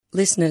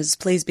Listeners,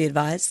 please be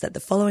advised that the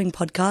following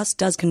podcast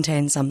does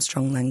contain some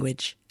strong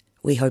language.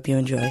 We hope you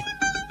enjoy.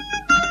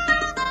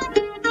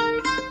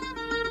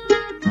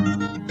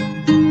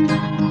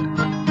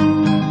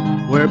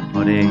 We're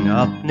putting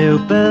up new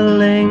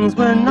buildings,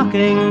 we're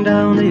knocking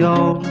down the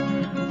old.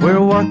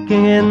 We're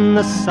working in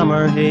the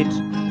summer heat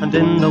and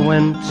in the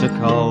winter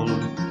cold.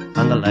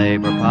 And the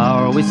labour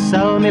power we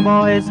sell, me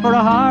boys, for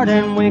a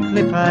hard-earned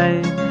weekly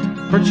pay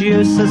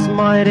produces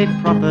mighty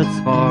profits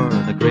for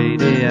the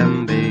greedy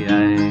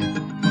MBA.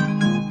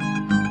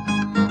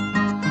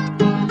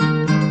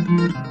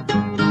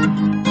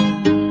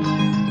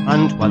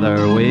 And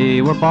whether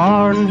we were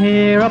born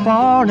here or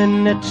born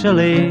in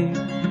Italy,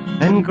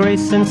 in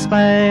Greece, in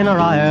Spain or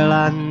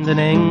Ireland, in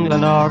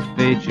England or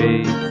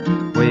Fiji,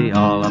 we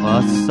all of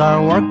us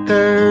are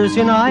workers,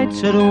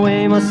 united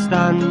we must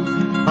stand,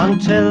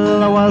 until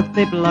the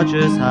wealthy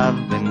bludgers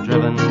have been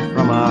driven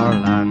from our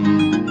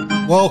land.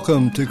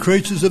 Welcome to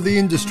Creatures of the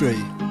Industry,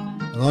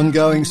 an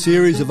ongoing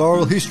series of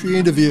oral history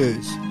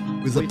interviews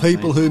with the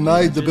people who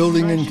made the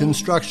building and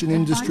construction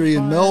industry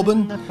in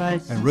Melbourne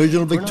and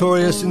regional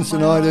Victoria since the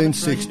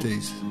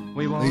 1960s.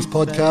 These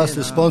podcasts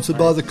are sponsored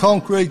by the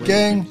Concrete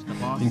Gang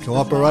in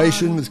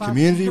cooperation with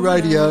Community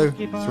Radio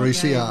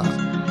 3CR.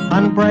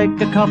 And break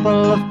a couple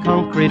of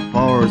concrete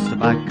pours to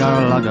back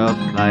our log of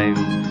claims.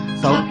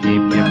 So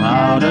keep your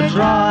powder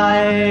dry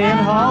and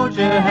hold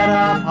your head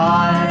up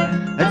high.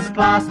 It's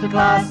class to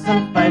class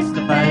and face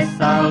to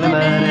face, our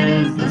limit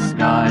is the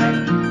sky.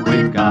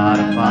 We've got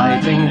a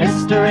fighting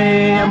history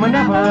and we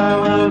never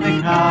will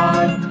be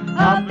cowed.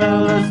 Our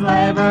builders'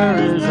 labour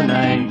is a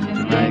name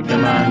to make a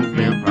man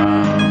feel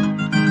proud.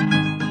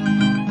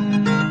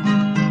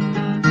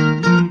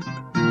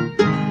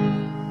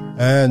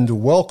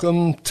 And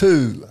welcome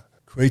to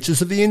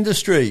Creatures of the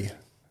Industry,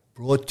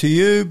 brought to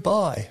you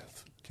by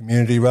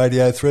Community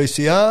Radio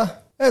 3CR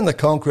and the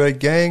Concrete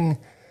Gang.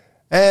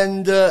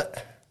 And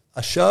a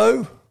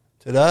show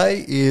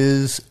today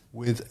is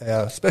with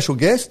our special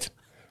guest,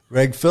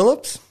 Greg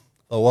Phillips,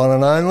 the one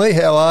and only.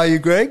 How are you,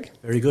 Greg?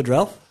 Very good,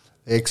 Ralph.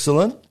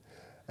 Excellent.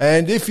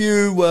 And if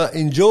you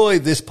enjoy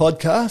this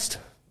podcast,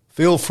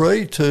 feel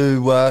free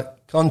to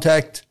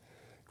contact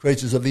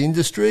Creatures of the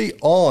Industry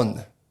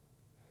on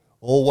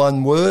all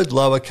one word,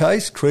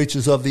 lowercase,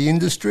 Creatures of the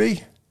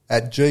Industry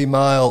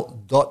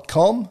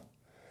 @gmail.com,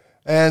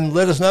 and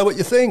let us know what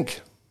you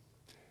think.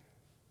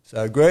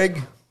 So,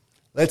 Greg,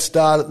 let's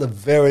start at the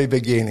very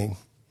beginning.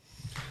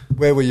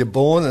 Where were you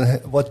born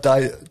and what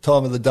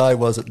time of the day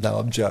was it? No,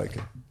 I'm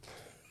joking.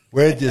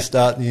 Where did you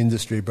start in the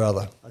industry,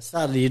 brother? I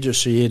started the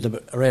industry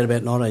around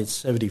about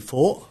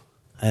 1974,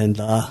 and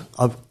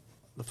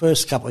the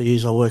first couple of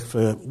years I worked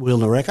for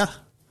Wheelner Wrecker,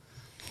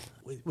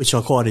 which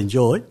I quite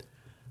enjoyed.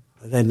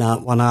 And then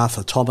one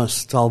Arthur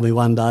Thomas told me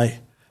one day,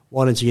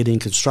 why don't you get in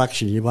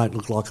construction? You won't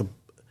look like a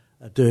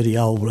dirty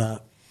old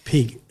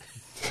pig.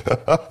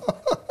 A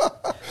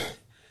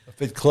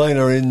bit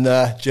cleaner in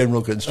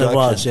general construction. It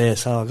was, yeah.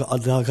 So I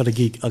got a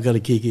gig. I got a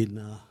gig.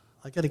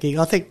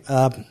 I think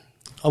I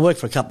worked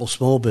for a couple of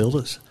small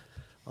builders.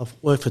 I've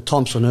worked for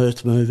Thompson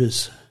Earth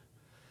Movers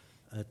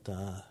at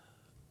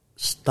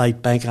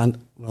State Bank. I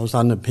was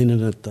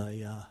underpinning at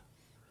the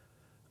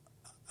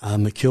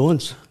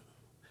McEwen's.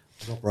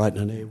 I was operating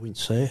an air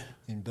winch there.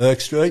 In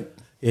Burke Street?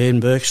 Yeah, in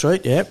Burke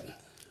Street, yeah.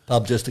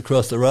 Pub just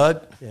across the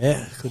road?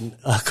 Yeah,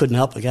 I couldn't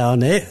help but go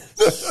in there.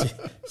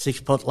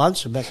 6 pot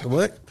lunch and back to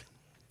work.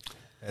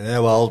 And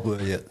how old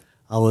were you?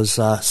 I was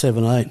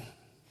 17.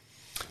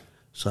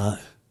 So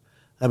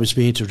that was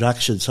my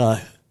introduction. So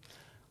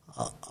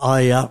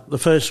the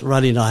first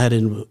run-in I had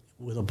in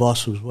with a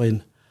boss was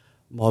when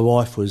my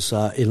wife was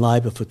in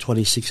labour for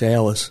 26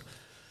 hours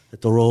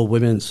at the Royal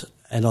Women's,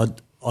 and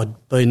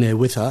I'd been there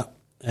with her,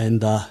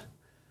 and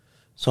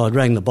so I'd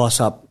rang the boss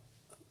up,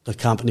 the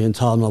company, and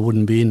told him I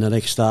wouldn't be in the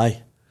next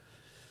day.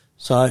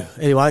 So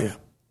anyway,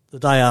 the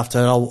day after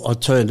I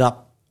turned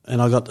up,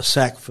 and I got the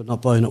sack for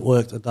not being at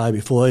work the day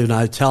before, even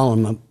though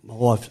telling them my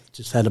wife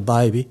just had a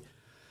baby.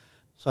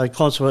 So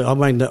constantly I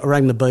rang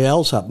the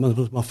BLs up. It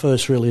was my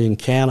first really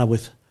encounter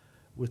with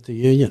the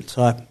union.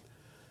 So I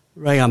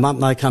rang them up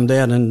and they come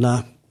down, and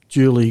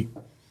duly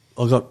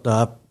I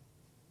got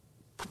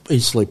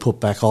instantly put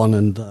back on,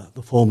 and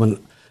the foreman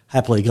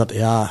happily got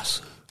the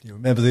arse. Do you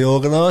remember the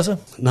organiser?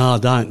 No, I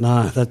don't,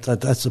 no.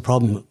 That's the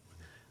problem.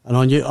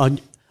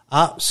 And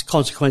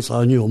consequently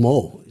I knew them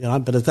all,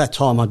 but at that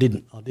time I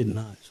didn't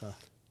know.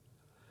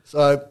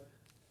 So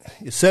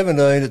you're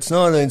 17, it's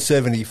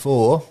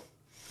 1974.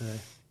 Yeah.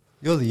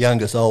 You're the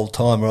youngest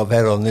old-timer I've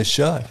had on this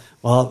show.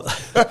 Well,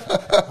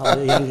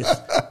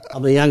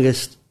 I'm the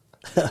youngest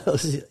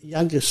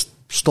youngest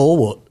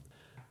stalwart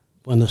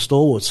when the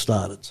stalwart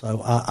started.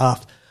 So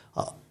after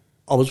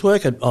I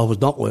was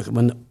not working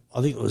when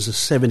I think it was a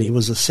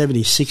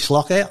 76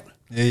 lockout.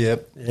 Yeah.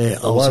 The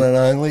one and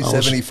only,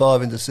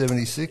 75 into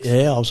 76.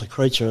 Yeah, I was a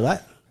creature of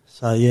that.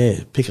 So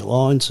yeah, picket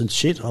lines and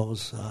shit. I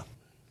was.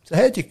 So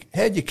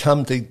how'd you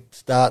come to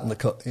start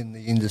in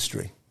the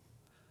industry?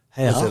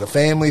 How? Was it a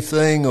family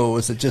thing, or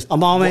was it just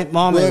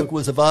work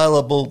was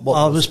available?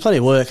 There was plenty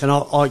of work, and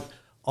I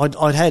I'd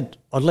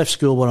left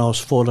school when I was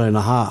 14 and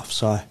a half,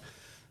 so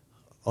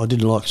I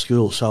didn't like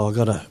school, so I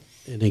got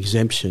an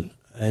exemption.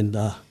 And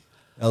in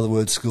other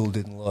words, school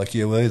didn't like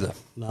you either.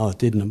 no, it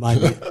didn't. It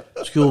made me,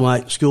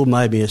 school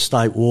made me a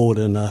state ward,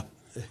 and I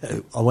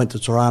went to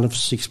Tirana for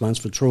 6 months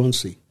for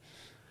truancy.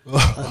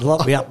 It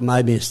locked me up and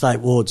made me a state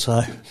ward, so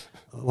I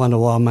wonder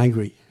why I'm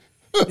angry.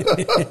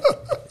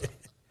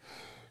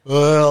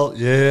 Well,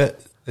 yeah,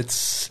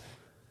 it's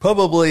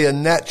probably a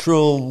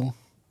natural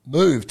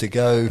move to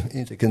go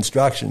into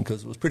construction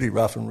because it was pretty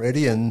rough and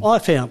ready, and I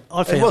found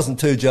it wasn't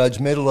too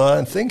judgmental, I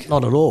don't think.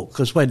 not at all,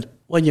 because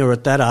when you're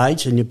at that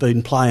age and you've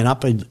been playing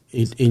up in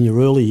your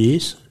early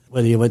years,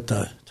 whether you went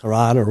to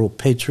Tirana or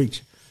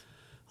Petrich,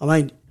 I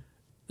mean,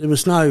 there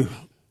was no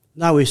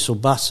ifs or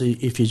buts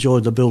if you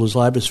joined the Builders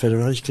Labourers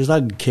Federation because they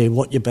didn't care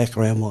what your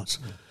background was.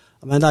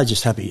 I mean, they're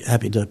just happy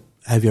to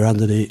have you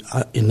under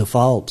in the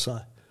fold.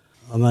 So,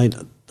 I mean,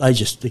 they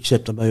just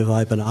accept a move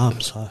open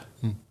arms. So.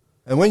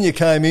 And when you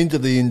came into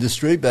the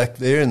industry back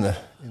there in the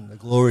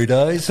glory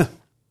days,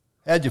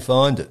 how'd you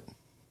find it?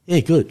 Yeah,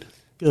 good.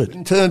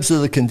 In terms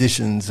of the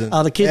conditions and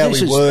the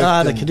conditions, how we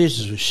worked. the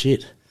conditions were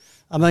shit.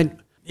 I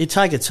mean, you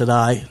take it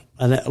today,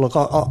 and look,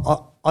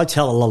 I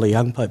tell a lot of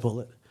young people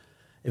that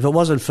if it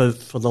wasn't for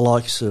the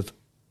likes of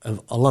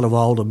a lot of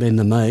older men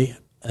than me,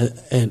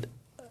 and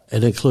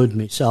including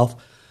myself,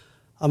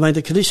 I mean,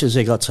 the conditions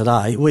they got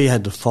today, we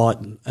had to fight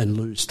and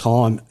lose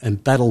time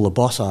and battle the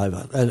boss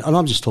over. And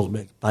I'm just talking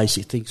about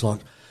basic things like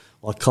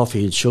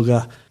coffee and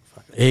sugar,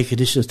 air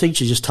conditioners,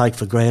 things you just take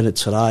for granted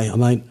today. I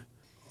mean,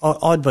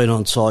 I'd been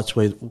on sites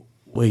where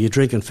your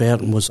drinking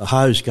fountain was a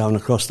hose going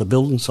across the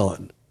building site,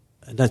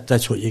 and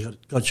that's what you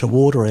got your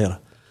water out of.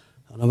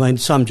 And I mean,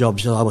 some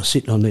jobs, they were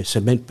sitting on their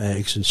cement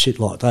bags and shit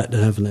like that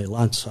and having their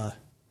lunch. So,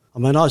 I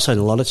mean, I've seen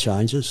a lot of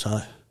changes,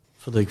 so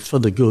for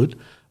the good.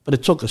 But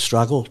it took a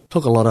struggle,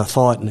 took a lot of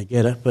fighting to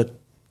get it. But,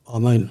 I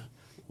mean,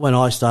 when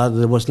I started,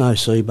 there was no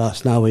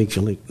C-Bus, no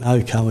Incolink,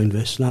 no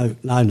Co-Invest, no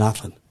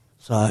nothing.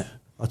 So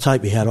I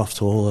take my hat off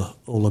to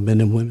all the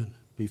men and women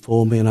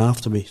before me and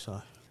after me.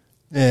 So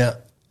Now,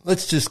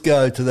 let's just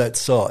go to that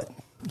site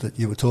that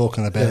you were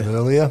talking about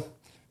earlier.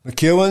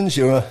 McEwen's,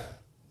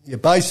 you're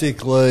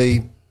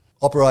basically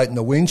operating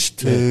a winch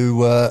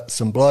to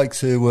some blokes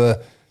who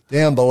were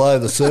down below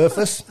the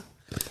surface,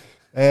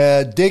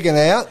 digging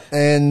out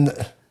and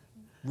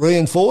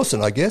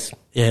reinforcing, I guess.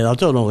 yeah, I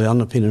don't know the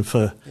underpinning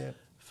to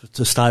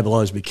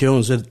stabilise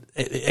McEwen's.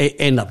 It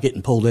ended up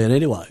getting pulled down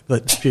anyway,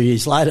 but a few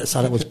years later,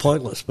 so it was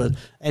pointless. But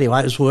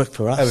anyway, it was work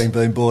for us. Having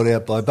been bought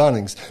out by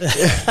Bunnings.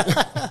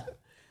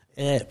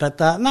 Yeah, but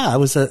no, it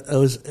was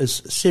a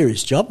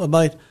serious job. I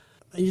mean,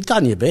 you've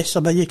done your best. I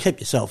mean, you keep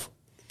yourself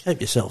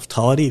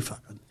tidy.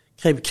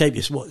 Keep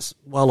yourself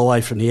well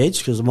away from the edge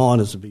because the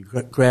miners would be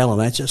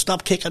growling at you.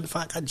 Stop kicking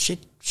fucking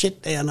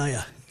shit down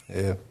there.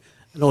 Yeah.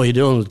 And all you're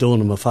doing is doing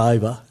them a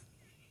favour.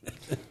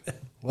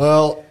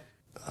 Well,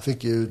 I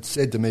think you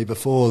said to me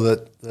before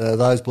that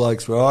those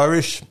blokes were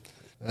Irish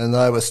and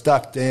they were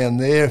stuck down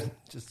there.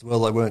 They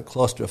weren't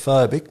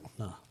claustrophobic.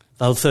 No,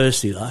 they were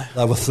thirsty though.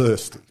 They were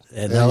thirsty.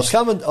 Yeah, I was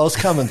coming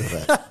to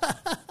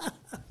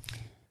that.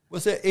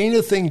 Was there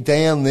anything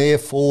down there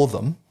for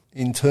them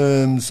in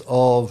terms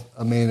of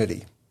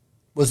amenity?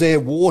 Was there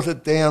water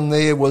down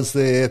there? Was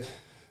there,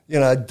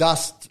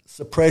 dust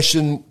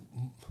suppression?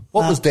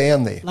 What was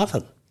down there?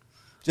 Nothing.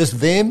 Just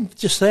them?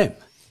 Just them.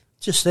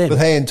 With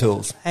hand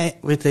tools?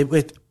 With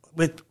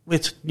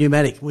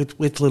pneumatic,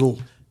 with little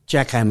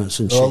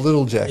jackhammers and shit. Oh,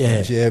 little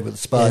jackhammers, with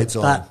spades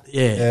on.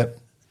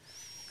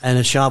 And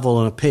a shovel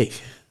and a pick.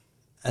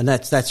 And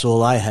that's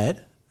all they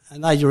had.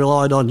 And they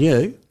relied on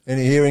you.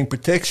 Any hearing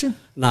protection?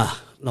 Nah,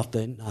 not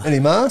then, no. Any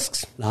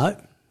masks? No,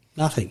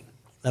 nothing.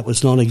 That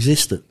was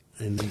non-existent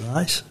in the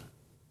days.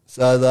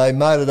 So they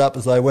made it up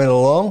as they went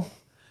along?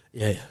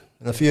 Yeah.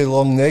 And a few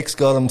long necks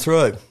got them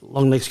through?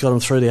 Long necks got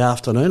them through the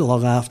afternoon,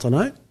 long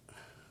afternoon.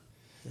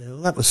 Yeah,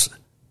 well,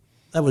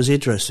 that was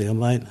interesting. I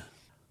mean,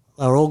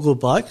 they were all good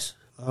blokes.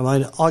 I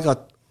mean,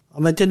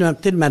 it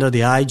didn't matter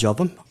the age of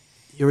them.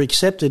 You were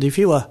accepted if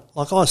you were,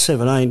 like I was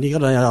 17, you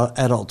got an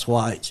adult's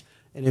wage.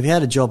 And if you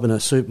had a job in a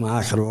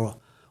supermarket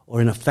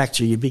or in a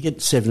factory, you'd be getting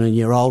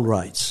 17-year-old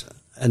rates.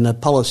 And the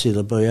policy of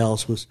the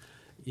BLs was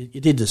you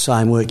did the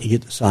same work, you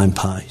get the same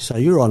pay. So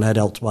you were on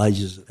adult's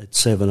wages at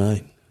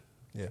 17.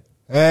 Yeah.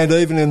 And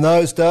even in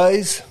those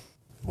days,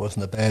 it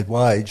wasn't a bad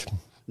wage.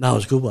 No, it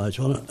was a good wage,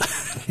 wasn't it?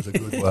 It was a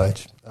good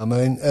wage. I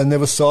mean, and there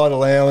was side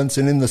allowance,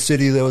 and in the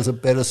city there was a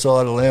better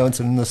side allowance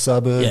than in the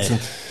suburbs. Yeah.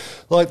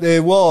 And,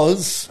 there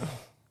was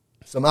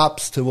some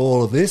ups to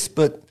all of this,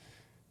 but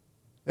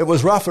it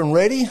was rough and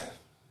ready.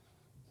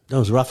 It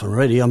was rough and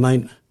ready. I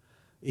mean,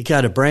 you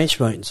go to branch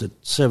meetings at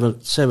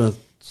 7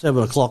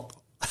 o'clock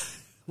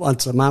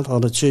once a month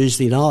on a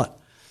Tuesday night.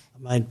 I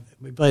mean,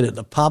 we've been at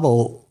the pub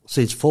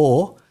since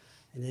 4,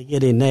 and you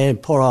get in there,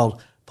 and poor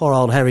old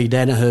Harry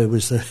Danaher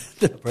was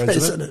the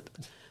president,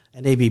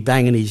 and he'd be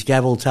banging his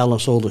gavel, telling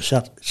us all to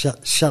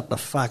shut the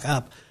fuck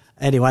up.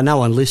 Anyway, no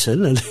one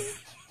listened, and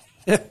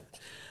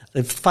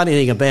the funny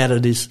thing about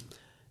it is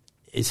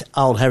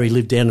old Harry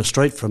lived down the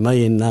street from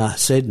me in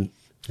Seddon,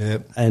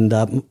 Yep.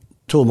 And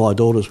two of my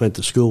daughters went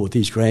to school with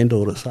his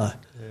granddaughter, so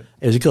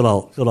it was a good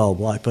old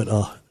bloke.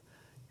 But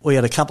we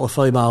had a couple of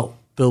female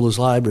builders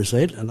labourers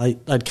then, and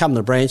they'd come to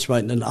the branch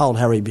meeting, and old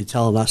Harry would be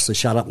telling us to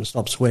shut up and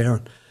stop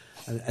swearing.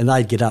 And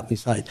they'd get up and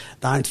say,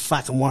 "Don't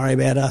fucking worry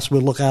about us,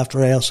 we'll look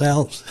after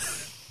ourselves."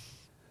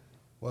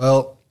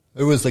 Well,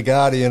 who was the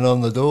guardian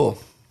on the door?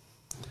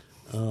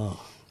 Oh,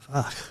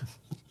 fuck.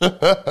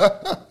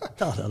 I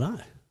don't know.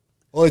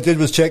 All he did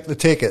was check the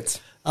tickets.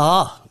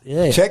 Oh,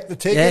 yeah. Check the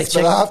tickets,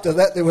 but after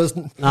that there was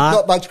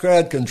not much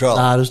crowd control.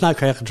 No, there was no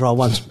crowd control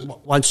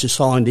once you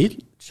signed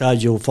in,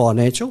 showed your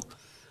financial.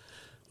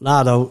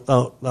 No,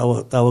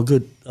 they were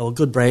good. They were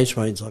good branch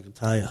meetings, I can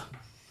tell you.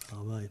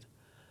 I mean,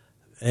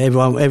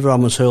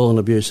 everyone was hurling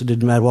abuse. It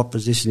didn't matter what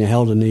position you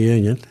held in the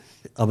union.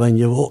 I mean,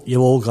 you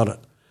all got it.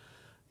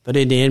 But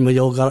in the end, we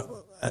all got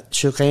it,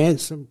 shook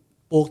hands and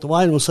walked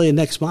away, and we'll see you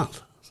next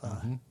month. So,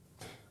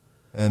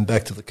 And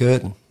back to the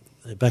curtain.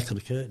 Back to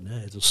the curtain,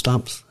 yeah, the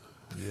stumps.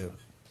 Yeah.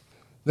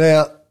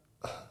 Now,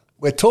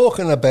 we're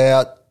talking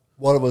about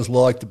what it was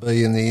like to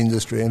be in the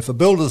industry, and for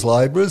builders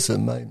labourers,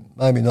 and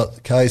maybe not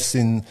the case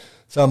in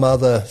some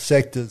other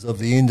sectors of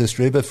the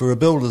industry, but for a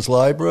builder's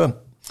labourer,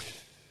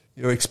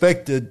 you're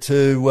expected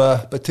to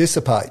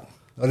participate.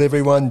 Not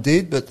everyone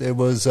did, but there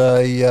was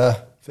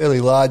a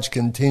fairly large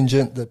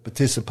contingent that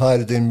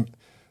participated in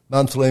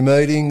monthly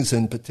meetings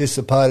and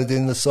participated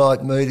in the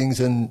site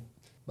meetings and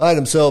made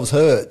themselves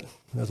heard.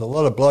 There's a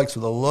lot of blokes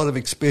with a lot of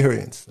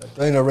experience. They've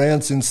been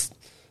around since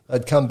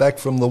they'd come back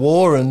from the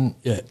war and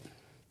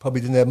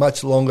probably didn't have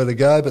much longer to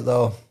go, but they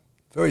were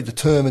very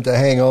determined to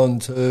hang on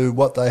to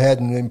what they had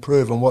and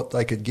improve on what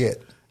they could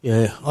get.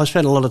 Yeah, I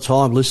spent a lot of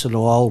time listening to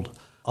old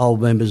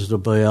members of the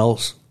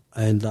BLs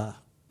and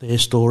their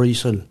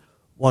stories and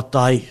where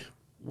they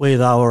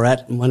were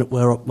at and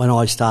when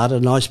I started,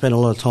 and I spent a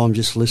lot of time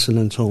just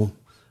listening to them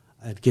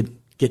and get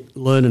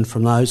learning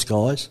from those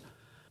guys.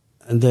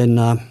 And then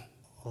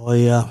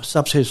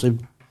subsequently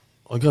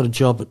I got a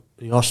job at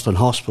the Austin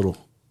Hospital,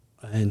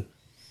 and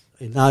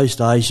in those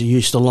days you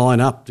used to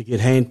line up to get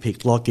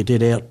handpicked like you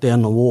did out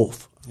down the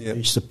wharf. Yep. They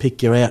used to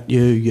pick you out,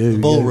 the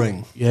bull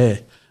ring. Yeah,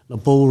 the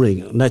bull ring,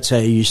 and that's how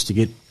you used to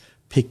get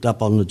picked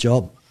up on the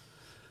job.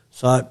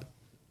 So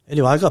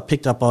anyway, I got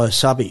picked up by a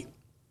subby,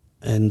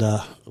 and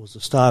it was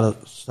the start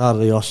of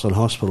the Austin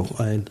Hospital,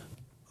 and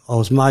I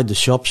was made the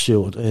shop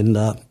steward. And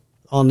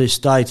on this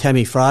day,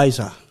 Tammy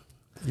Fraser.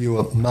 You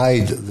were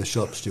made the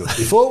shop steward.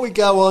 Before we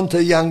go on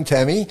to young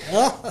Tammy,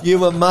 you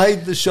were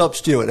made the shop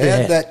steward. How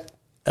did that?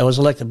 I was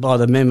elected by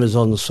the members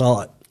on the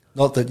site.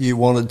 Not that you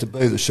wanted to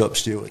be the shop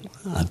steward.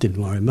 It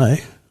didn't worry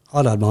me.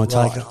 I don't mind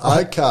taking it.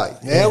 Okay,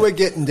 now we're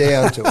getting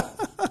down to it.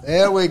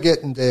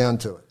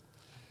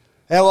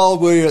 How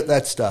old were you at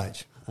that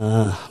stage?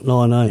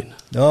 19.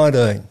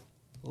 19.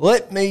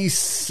 Let me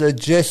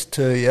suggest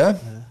to you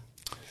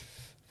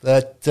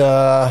that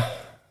there's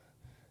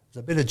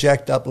a bit of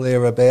jacked up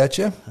lair about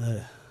you.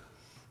 A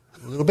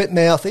little bit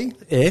mouthy.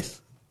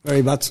 Yes,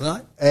 very much so.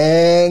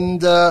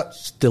 And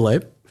still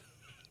am.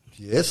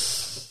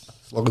 Yes,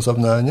 as long as I've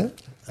known you.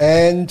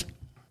 And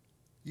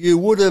you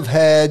would have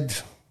had,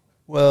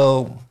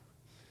 well,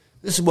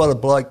 this is what a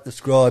bloke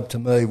described to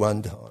me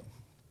one time.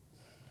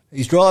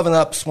 He's driving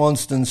up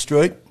Swanston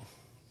Street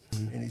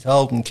in his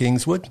Holden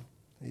Kingswood.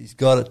 He's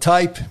got a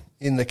tape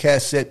in the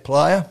cassette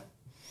player.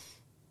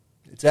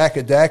 It's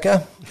Acca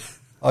Dacca.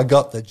 I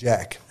got the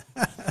jack.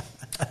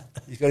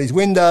 He's got his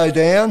window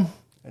down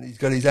and he's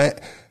got his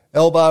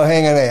elbow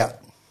hanging out.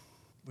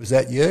 Was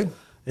that you?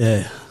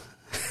 Yeah.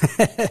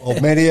 or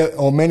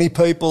many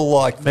people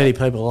like that. Many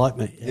people like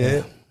me.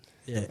 Yeah.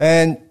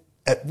 And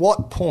at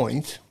what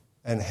point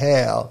and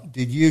how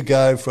did you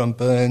go from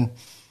being,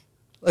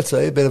 let's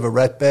say, a bit of a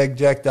ratbag,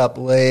 jacked up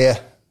lair,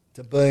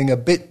 to being a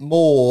bit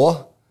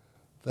more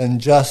than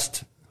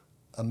just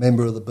a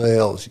member of the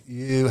BLs?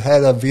 You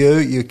had a view,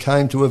 you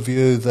came to a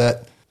view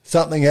that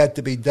something had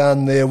to be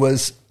done. There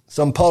was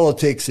some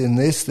politics in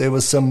this. There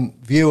was some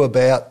view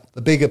about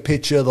the bigger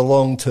picture, the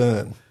long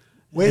term.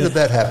 Where did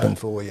that happen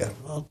for you?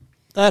 Well,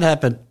 that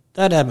happened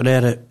out of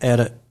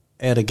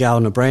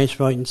going to branch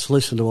meetings,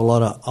 listen to a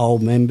lot of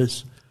old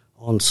members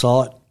on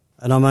site.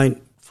 And I mean,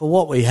 for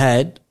what we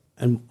had,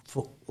 and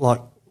for,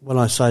 like when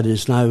I say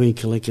there's no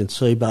Inca-Lincoln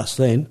sea bus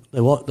then,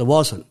 there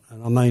wasn't.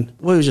 And I mean,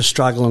 we were just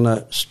struggling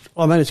it's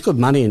good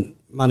money and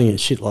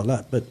shit like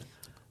that, but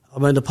I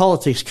mean, the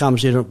politics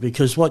comes in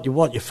because what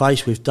you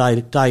face with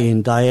day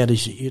in, day out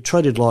is you're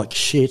treated like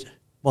shit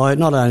by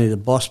not only the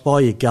boss,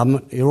 by your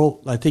government.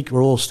 They think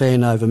we're all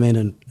standover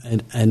men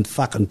and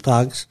fucking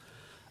thugs.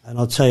 And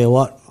I'll tell you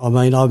what, I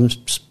mean, I've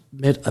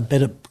met a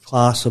better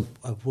class of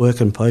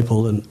working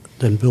people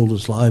than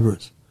builders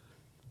labourers.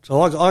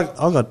 So I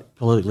got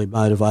politically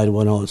motivated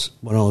when I was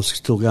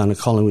still going to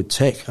Collingwood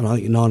Tech, and I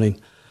think in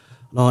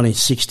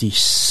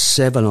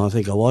 1967, I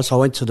think I was. I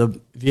went to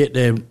the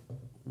Vietnam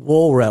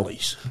War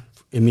rallies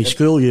in my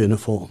school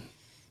uniform,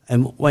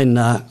 and when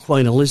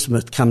Queen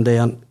Elizabeth come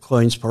down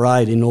Queen's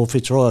Parade in North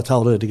Fitzroy, I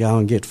told her to go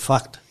and get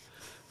fucked.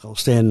 I was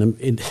standing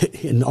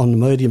on the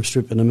medium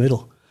strip in the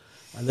middle.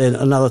 And then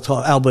another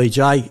time,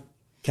 LBJ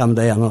come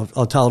down.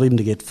 I told him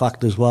to get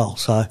fucked as well.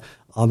 So,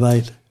 I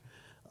mean,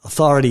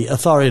 authority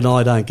and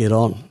I don't get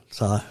on.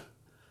 So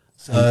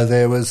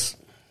there was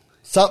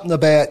something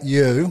about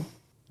you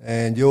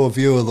and your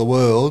view of the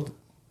world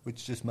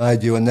which just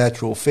made you a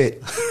natural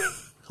fit.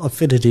 I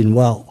fitted in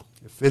well.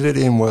 You fitted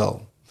in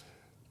well.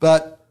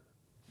 But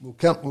we'll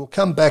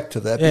come back to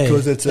that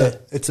because it's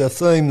a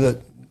theme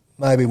that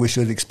maybe we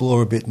should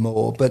explore a bit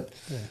more. But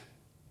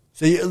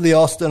so you're at the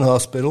Austin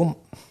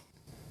Hospital.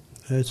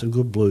 Yeah, it's a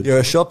good blue. You're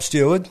a shop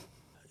steward.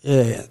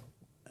 Yeah.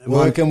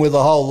 Working with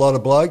a whole lot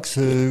of blokes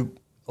who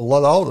a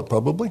lot older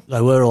probably.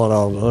 They were a lot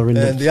older.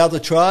 And the other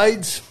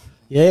trades?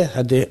 Yeah,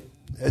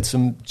 had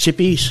some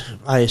chippies,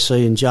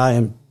 ASC and J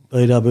and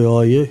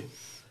BWIU.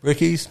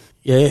 Brickies?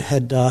 Yeah,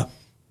 had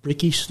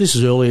brickies. This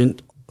is early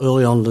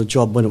on in the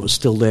job when it was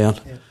still down,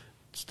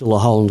 still a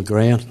hole in the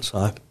ground.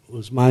 So it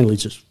was mainly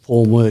just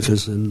farm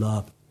workers and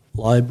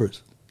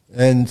labourers.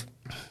 And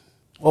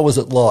what was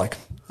it like?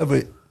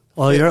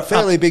 A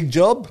fairly big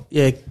job?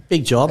 Yeah,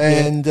 big job.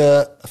 And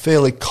a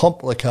fairly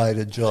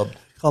complicated job.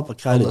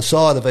 Complicated. On the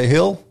side of a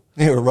hill,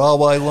 near a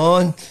railway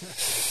line.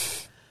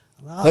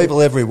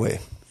 People everywhere.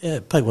 Yeah,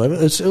 people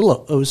everywhere.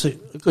 It was a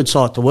good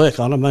site to work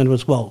on. I mean,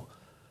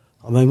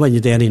 when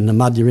you're down in the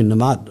mud, you're in the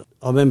mud.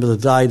 I remember the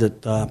day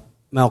that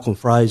Malcolm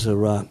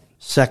Fraser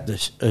sacked a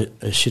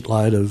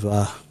shitload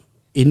of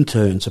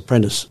interns,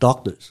 apprentice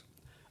doctors.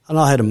 And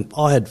I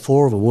had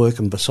 4 of them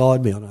working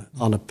beside me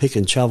on a pick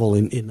and shovel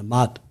in the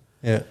mud.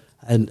 Yeah.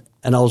 And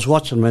I was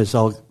watching them as they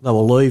were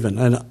leaving.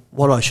 And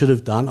what I should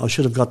have done, I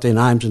should have got their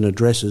names and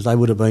addresses. They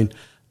would have been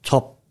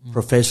top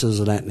professors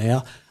and that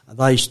now.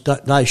 They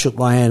shook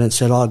my hand and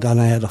said, I don't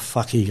know how the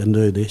fuck you can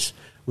do this,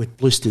 with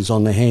blisters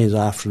on their hands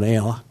after an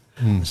hour.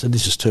 I said,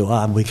 this is too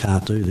hard, we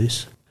can't do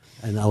this.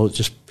 And they were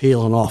just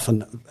peeling off.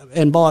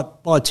 And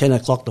by 10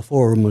 o'clock, the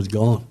 4 of them was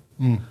gone.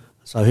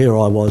 So here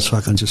I was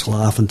fucking just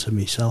laughing to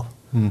myself.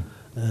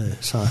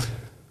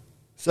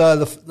 So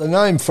the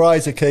name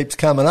Fraser keeps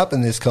coming up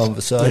in this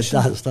conversation.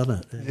 It does,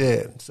 doesn't it?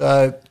 Yeah.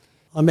 So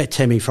I met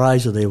Tammy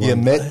Fraser there one day. You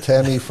met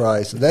Tammy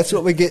Fraser. That's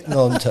what we're getting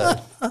on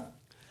to.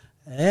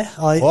 Yeah.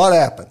 What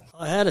happened?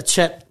 I had a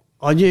chat.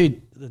 I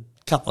knew a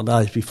couple of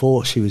days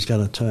before she was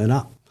going to turn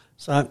up.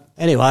 So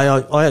anyway,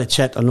 I had a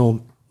chat to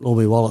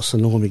Normie Wallace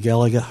and Normie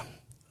Gallagher,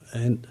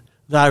 and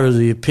they were of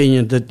the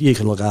opinion that you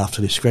can look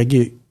after this, Greg.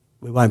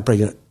 We won't bring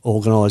it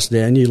organised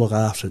down. You look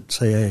after it,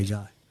 see how you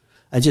go.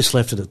 I just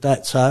left it at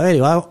that. So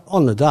anyway,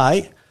 on the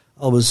day,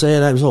 I was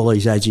there was all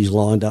these aggies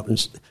lined up,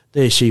 and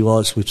there she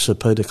was with Sir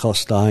Peter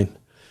Costain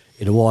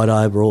in a white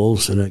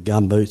overalls and her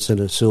gumboots and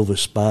a silver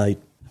spade,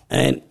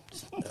 and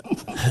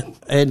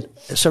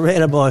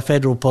surrounded by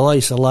federal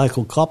police and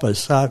local coppers.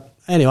 So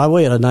anyway,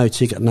 we had a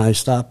no-ticket,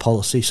 no-start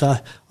policy. So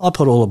I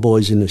put all the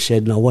boys in the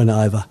shed and I went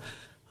over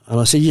and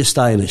I said, you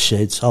stay in the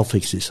sheds, I'll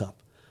fix this up.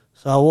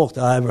 So I walked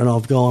over and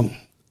I've gone,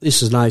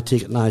 this is no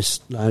ticket, no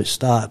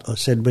start. I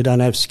said, we don't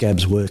have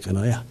scabs working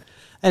here.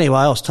 Anyway,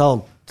 I was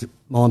told to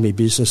mind my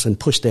business and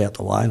pushed out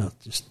the way and I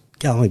just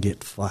go and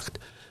get fucked.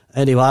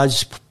 Anyway, I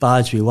just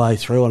barged my way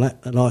through on it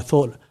and I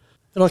thought,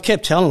 and I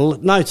kept telling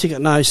them, no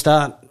ticket, no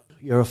start,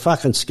 you're a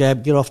fucking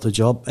scab, get off the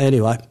job.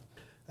 Anyway,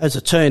 as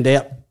it turned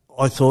out,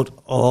 I thought,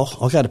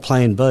 I'll go to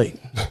plan B.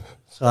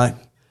 So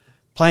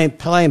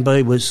plan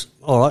B was,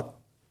 all right,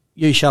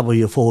 you shovel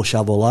your 4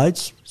 shovel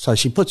loads. So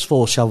she puts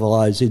 4 shovel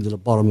loads into the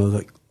bottom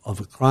of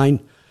a crane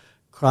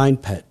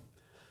pad.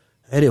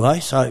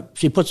 Anyway, so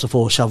she puts the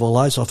 4 shovel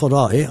loads. I thought,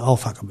 I'll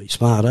fucking be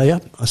smart, are you?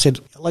 I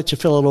said, I'll let you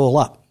fill it all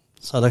up.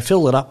 So they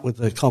filled it up with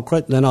the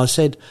concrete, and then I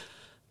said,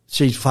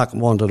 she fucking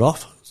wandered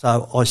off.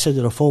 So I said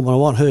to the foreman, I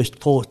want her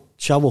 4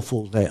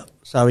 shovelfuls out.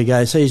 So he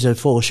goes, these are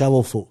 4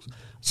 shovelfuls. I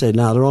said,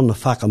 no, they're on the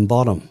fucking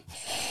bottom.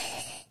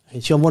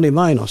 He said, what do you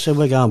mean? I said,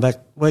 we're going back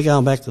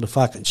to the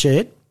fucking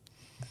shed.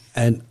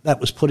 And that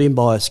was put in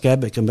by a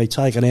scab. It can be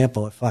taken out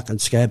by fucking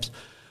scabs.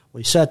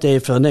 We sat there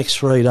for the next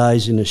 3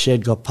 days in the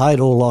shed, got paid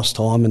all lost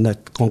time, and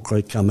that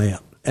concrete come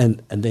out.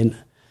 And then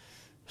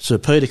Sir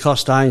Peter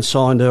Costain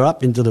signed her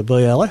up into the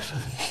BLF,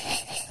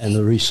 and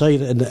the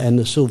receipt and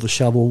the silver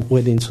shovel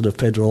went into the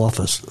federal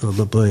office of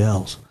the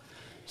BLs.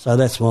 So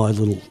that's my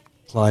little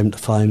claim to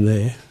fame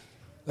there.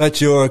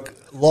 That's your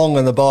long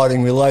and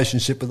abiding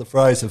relationship with the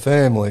Fraser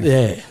family.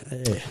 Yeah.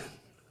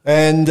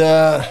 And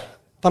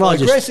but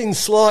digressing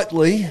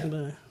slightly,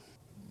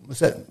 was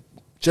that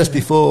just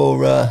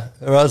before her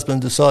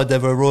husband decided to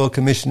have a royal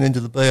commission into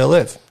the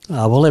BLF?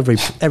 Oh, well,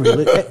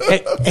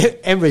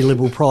 every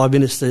Liberal Prime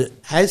Minister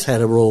has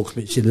had a royal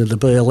commission into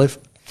the BLF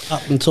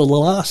up until the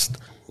last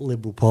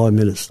Liberal Prime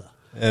Minister.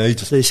 Yeah,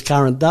 this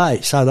current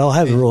day. So they'll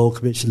have royal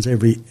commissions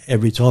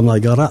every time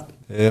they got up.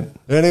 Yeah.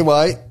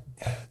 Anyway,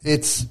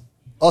 it's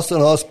Austin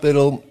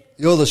Hospital.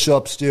 You're the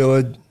shop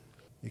steward.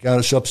 You go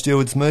to shop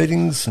stewards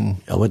meetings, and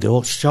I went to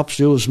all shop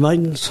stewards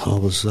meetings. I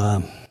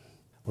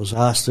was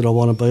asked did I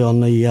want to be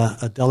on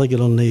a delegate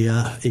on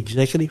the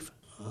executive.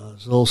 I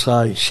was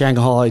also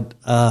shanghaied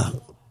a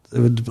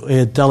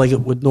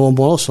delegate with Norm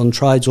Wallace on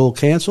Trades All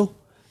Council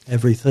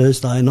every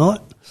Thursday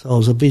night. So I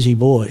was a busy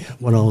boy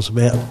when I was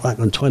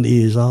about 20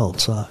 years old.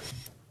 So,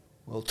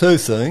 well, 2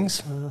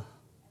 things.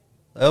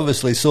 They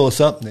obviously saw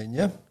something in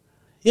you.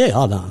 Yeah,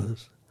 I know.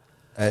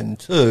 And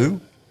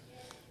 2,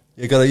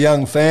 you got a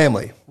young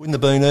family. Wouldn't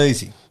have been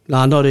easy.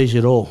 No, not easy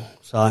at all.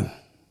 So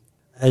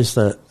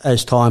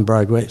as time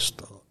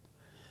progressed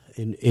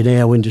in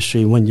our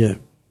industry, when you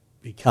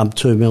become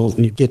 2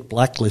 million, you get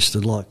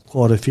blacklisted like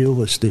quite a few of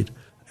us did,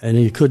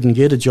 and you couldn't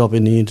get a job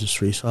in the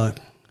industry. So I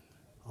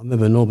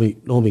remember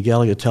Normie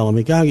Gallagher telling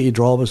me, go and get your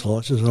driver's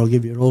licence and I'll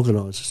give you an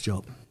organiser's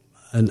job.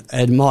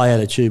 And my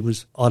attitude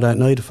was, I don't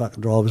need a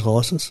fucking driver's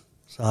licence,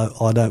 so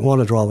I don't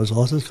want a driver's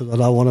licence because I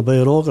don't want to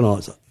be an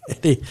organiser.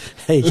 He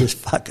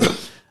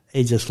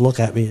just look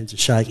at me and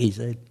just shake his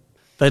head.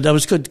 But there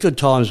was good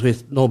times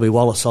with Norby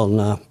Wallace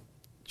on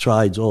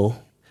Trades All.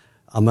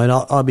 I mean,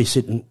 I'd be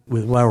sitting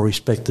with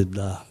well-respected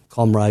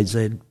comrades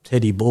there,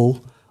 Teddy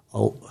Ball,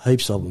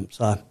 heaps of them.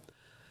 So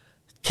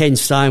Ken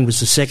Stone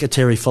was the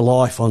secretary for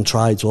life on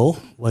Trades All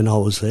when I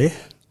was there,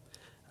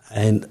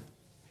 and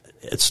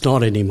it's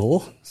not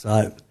anymore.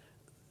 So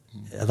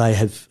they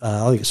have,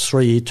 I think it's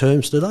 3-year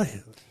terms, do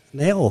they?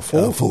 Now or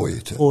 4?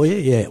 4-year terms. 4 year,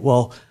 yeah.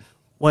 Well,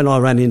 when I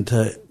ran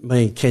into,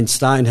 me and Ken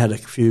Stone had a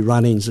few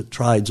run-ins at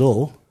Trades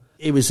All,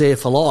 he was there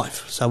for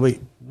life. So we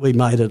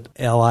made it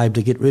our aim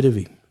to get rid of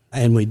him,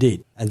 and we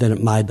did. And then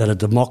it made that a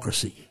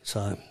democracy.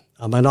 So,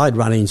 I mean, I had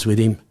run-ins with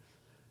him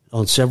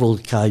on several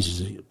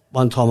occasions.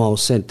 One time I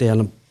was sent down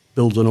to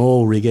build an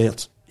oil rig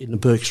out in the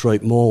Burke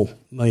Street Mall,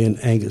 me and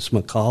Angus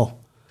McCall.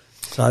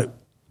 So,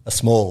 a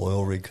small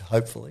oil rig,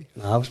 hopefully.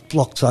 No, it was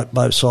blocked up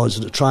both sides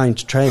of the tram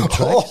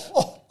tracks.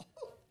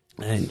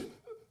 And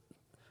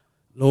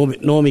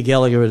Normie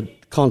Gallagher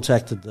had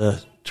contacted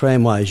the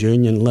Tramways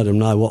Union and let them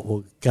know what we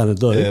were going to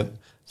do. Yeah.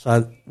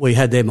 So we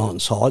had them on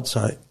side,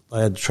 so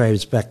they had the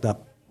trams backed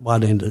up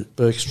one end of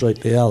Burke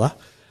Street, the other.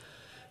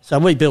 So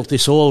we built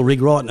this oil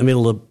rig right in the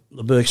middle of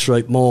the Burke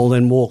Street Mall,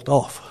 then walked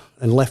off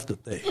and left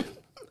it there.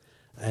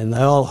 And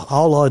the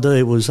whole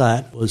idea was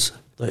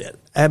the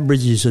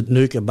Aborigines at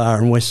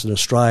Nookabar in Western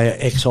Australia,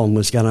 Exxon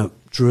was going to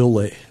drill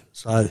there.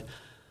 So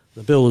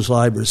the builders'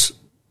 labourers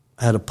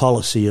had a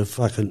policy of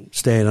fucking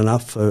standing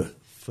up for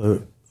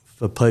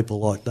people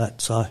like that.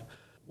 So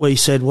we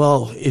said,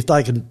 well, if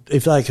they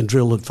can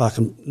drill at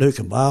fucking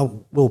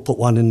Nookabar, we'll put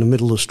one in the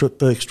middle of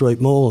Burke Street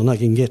Mall and they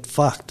can get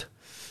fucked.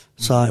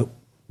 So,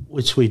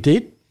 which we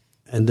did,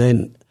 and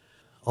then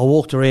I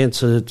walked around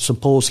to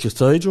St Paul's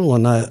Cathedral,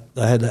 and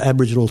they had the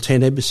Aboriginal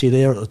Tent Embassy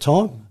there at the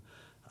time,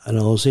 and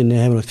I was in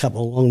there having a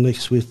couple of long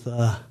necks with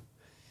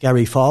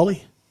Gary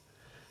Foley,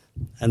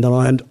 and then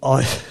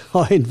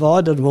I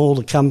invited them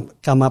all to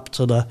come up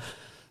to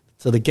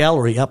the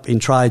gallery up in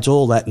Trades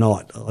Hall that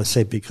night. I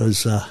said,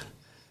 because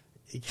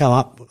you come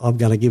up, I'm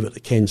going to give it to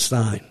Ken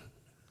Stone.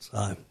 So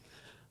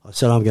I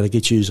said, I'm going to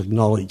get you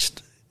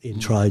acknowledged in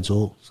Trades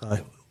Hall. So,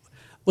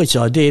 which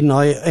I did, and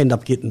I ended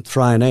up getting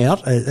thrown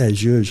out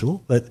as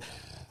usual. But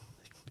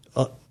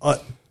I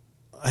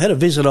had a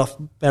visit off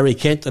Barry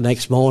Kent the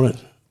next morning,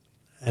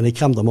 and he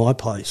come to my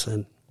place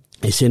and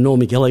he said,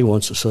 Normie Gallagher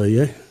wants to see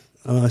you.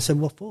 And I said,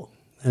 what for?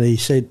 And he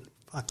said,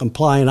 fucking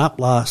playing up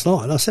last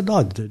night. And I said,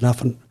 I'd do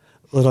nothing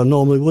that I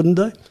normally wouldn't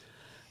do.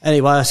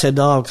 Anyway, I said,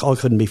 I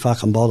couldn't be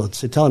fucking bothered.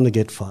 So tell him to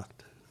get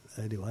fucked.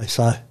 Anyway,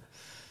 so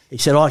he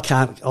said, I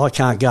can't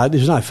go.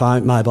 There's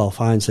no mobile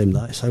phones them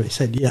days. So he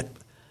said, yeah,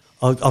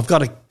 I've got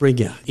to bring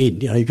you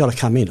in. You know, you've got to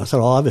come in. I said,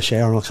 I'll have a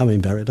shower and I'll come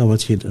in, Barry. I don't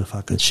want you into the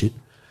fucking shit.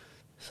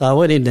 So I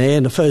went in there,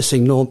 and the first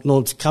thing,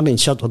 Norm's come in,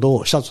 shuts the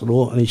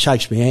door, and he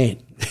shakes my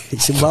hand. He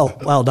said,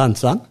 well done,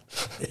 son.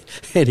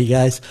 And he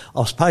goes,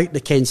 I've spoken to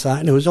Ken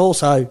Stone, who was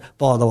also,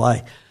 by the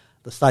way,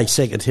 the State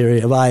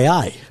Secretary of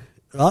AA,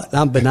 right?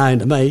 Unbeknown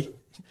to me,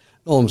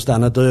 Norm's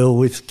done a deal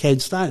with Ken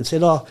Stone and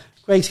said,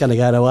 Greg's going to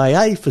go to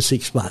AA for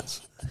 6 months.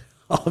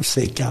 I've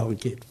said, go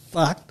and get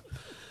fucked.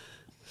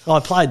 So I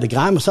played the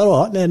game. I said,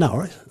 all right, no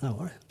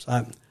worries.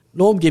 So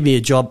Norm gave me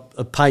a job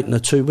of painting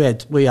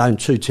we owned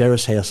 2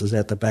 terrace houses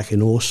out the back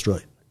in Orr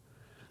Street.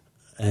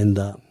 And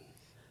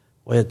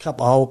we had a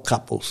couple of old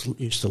couples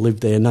used to live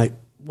there. And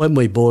when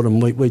we bought them,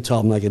 we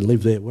told them they could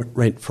live there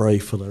rent-free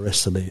for the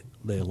rest of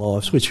their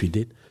lives, which we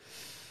did.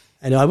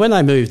 Anyway, when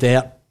they moved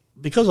out,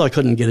 because I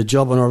couldn't get a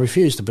job and I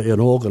refused to be an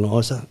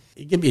organiser,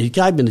 he gave me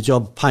the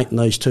job of painting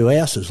these 2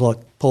 houses like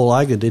Paul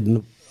Hogan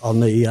did on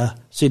the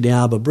Sydney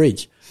Harbour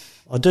Bridge.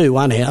 I do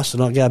one house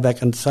and I go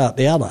back and start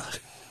the other.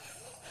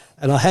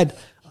 And I had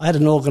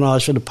an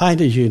organiser for the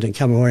painters union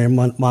come around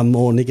one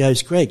morning. He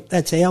goes, Greg,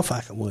 that's our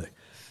fucking work.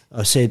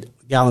 I said,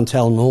 go and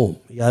tell Norm.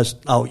 He goes,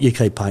 oh, you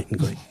keep painting,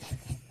 Greg.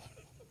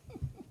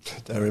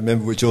 Don't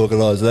remember which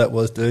organiser that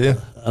was, do you?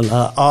 And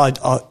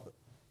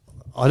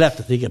I'd have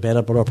to think about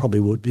it, but I probably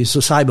would. It's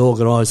the same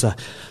organiser.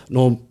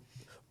 Norm,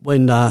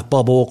 when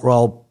Bob Hawke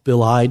rolled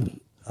Bill Hayden,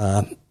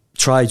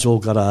 Trades all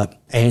got a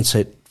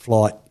Ansett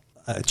flight,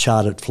 a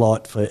chartered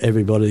flight for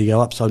everybody to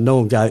go up. So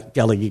Norm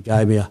Gallagher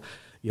gave me a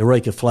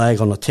Eureka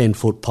flag on a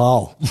 10-foot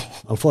pole.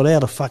 I thought, how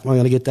the fuck am I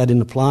going to get that in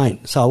the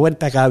plane? So I went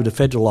back over to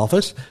Federal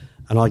Office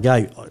and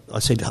I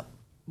said,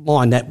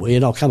 mind that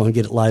weird, I'll come and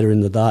get it later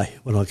in the day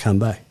when I come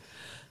back.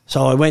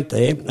 So I went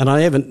there and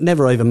I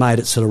never even made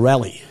it to the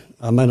rally.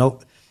 I mean, I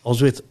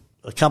was with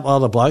a couple of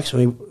other blokes. I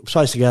mean, we were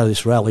supposed to go to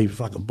this rally,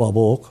 fucking Bob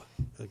Hawke,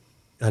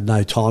 had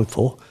no time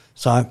for.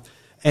 So,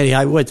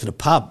 anyway, we went to the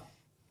pub.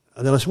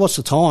 And then I said, what's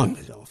the time?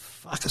 He said, oh,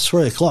 fuck, it's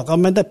 3 o'clock. I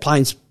mean, that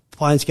plane's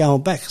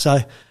going back. So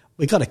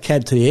we got a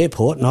cab to the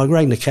airport, and I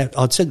rang the cab.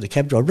 I'd said to the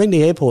cab driver, ring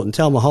the airport and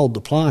tell them to hold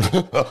the plane.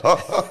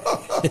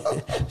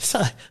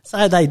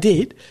 so they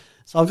did.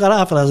 So I've got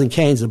half a dozen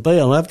cans of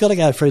beer, and I've got to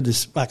go through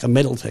this fucking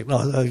metal thing.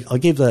 I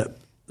give the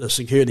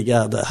security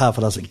guard the half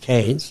a dozen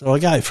cans, so I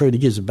go through, and he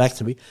gives them back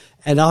to me,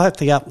 and I have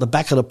to go up the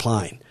back of the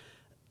plane.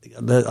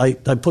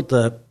 They put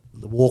the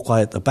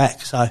walkway at the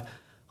back, so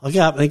I go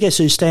up, and guess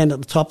who's standing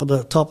at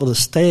the top of the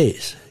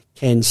stairs?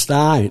 Ken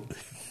Stone,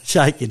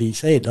 shaking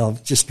his head.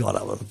 I've just got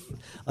up.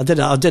 I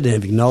didn't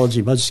even acknowledge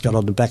him. I just got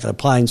on the back of the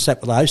plane,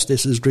 sat with the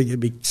hostesses, drinking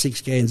me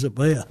 6 cans of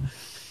beer.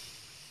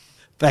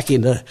 Back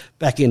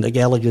into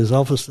Gallagher's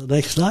office the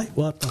next day.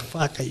 What the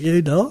fuck are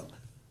you doing?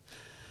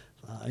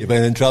 You've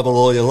been in trouble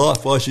all your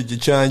life. Why should you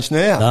change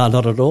now? No,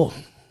 not at all.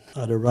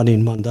 I had a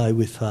run-in one day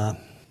with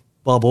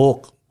Bob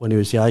Hawke when he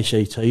was the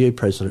ACTU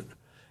president.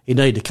 He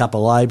needed a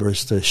couple of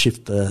labourers to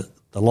shift the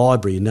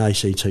library in the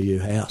ACTU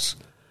house.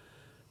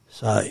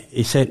 So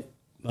he sent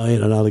me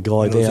and another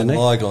guy down there. It was in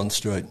Lygon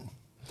Street.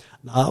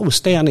 No, it was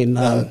down in...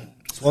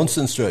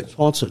 Swanson Street.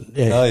 Swanson,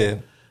 yeah. Oh, yeah.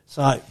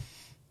 So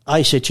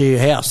ACTU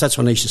house, that's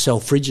when they used to sell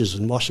fridges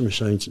and washing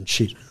machines and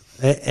shit.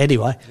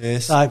 Anyway.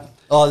 Yes. So...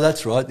 Oh,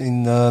 that's right,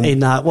 in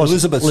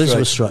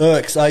Elizabeth Street.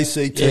 Burke's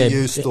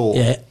ACTU store.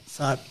 Yeah.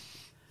 So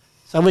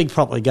we could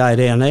probably go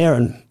down there,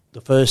 and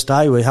the first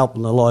day we're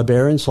helping the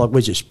librarians, like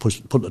we just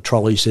put the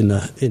trolleys in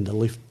the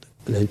lift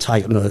and then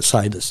take them to,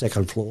 say, the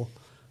second floor.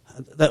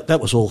 That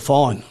was all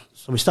fine.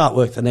 So we start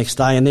work the next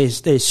day, and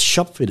there's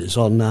shop fitters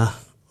on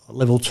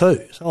level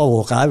 2. So I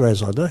walk over,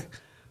 as I do. I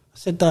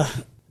said,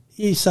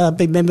 you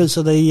big members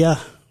of the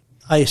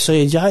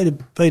ACJ,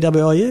 the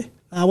BWIU?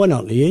 No, we're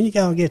not in the union.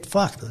 Go and get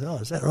fucked. I said, oh,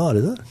 is that right,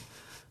 is it?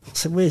 I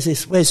said, where's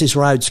this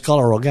Rhodes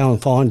Scholar? I'll go and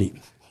find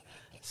him.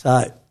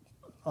 So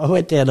I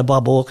went down to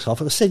Bob Hawke's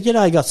office. I said, you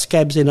know, you got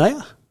scabs in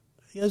here?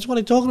 He goes, what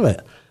are you talking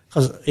about?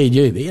 Because he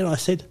knew me. And I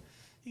said,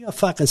 you got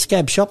fucking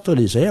scab shop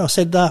fitters there? I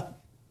said,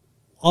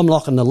 I'm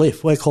locking the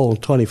lift. We're calling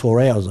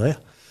 24 hours there.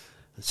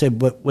 I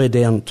said, we're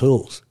down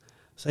tools.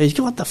 So he's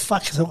going, what the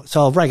fuck?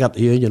 So I rang up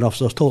the union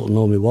office. I was talking to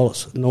Normie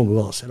Wallace. Normie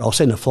Wallace said, I'll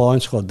send a flying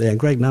squad down.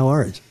 Greg, no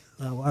worries.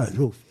 No worries.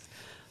 Oof.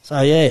 So,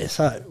 yeah,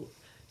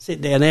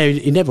 sit down there.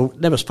 He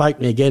never spoke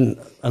to me again,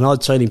 and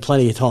I'd seen him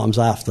plenty of times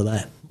after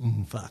that.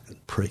 Fucking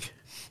prick.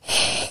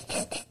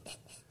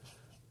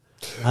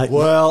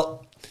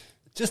 Well,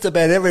 just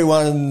about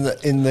everyone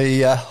in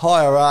the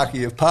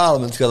hierarchy of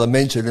Parliament's got a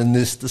mention in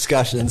this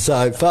discussion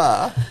so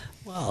far.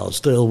 Well, I was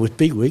dealing with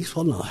bigwigs,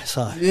 wasn't I?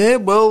 So yeah,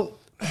 well...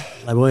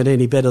 They weren't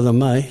any better than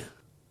me.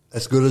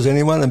 As good as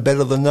anyone and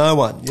better than no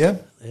one, yeah?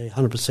 Yeah,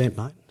 100%,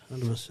 mate,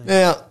 100%.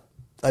 Now,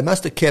 they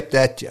must have kept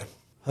at you.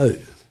 Who?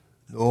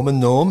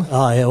 Norm.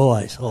 Oh, yeah,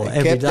 always. Oh,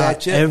 every day.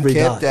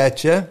 Kept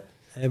at you.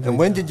 And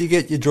when did you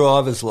get your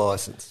driver's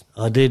licence?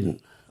 I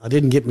didn't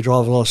get my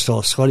driver's licence until I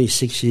was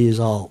 26 years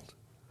old.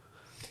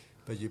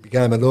 But you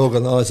became an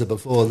organiser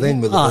before then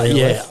with the BLF. Oh,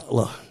 yeah.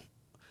 Look,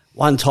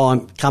 one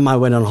time, Cummo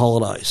went on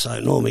holiday, so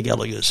Normie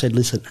Gallagher said,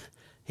 listen,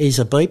 here's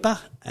a beeper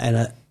and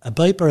a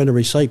beeper and a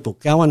receipt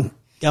book. Go and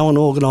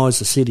organise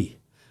the city.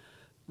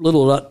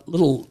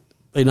 Little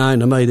be known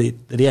to me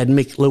that he had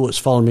Mick Lewis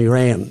following me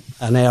around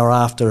an hour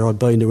after I'd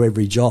been to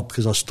every job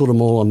because I stood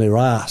them all on their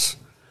arse.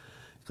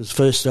 Because the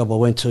first job I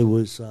went to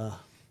was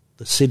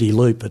the City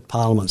Loop at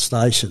Parliament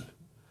Station,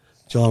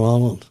 John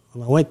Island.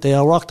 And I went there,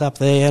 I rocked up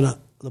there, and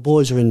the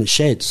boys are in the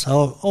sheds.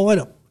 So I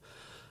went up.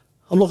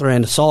 I'm looking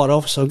around the side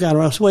office, I'm going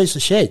around, I said, where's the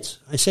sheds?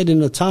 They said, in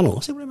the tunnel.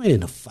 I said, what do you mean in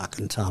the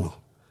fucking tunnel?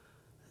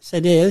 They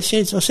said, yeah, the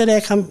sheds. I said, how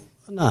come?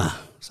 Nah.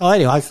 So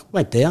anyway, I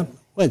went down,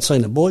 went and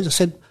seen the boys. I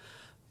said,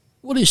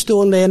 what are you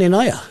doing down in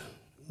here?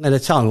 And they're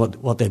telling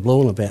what they're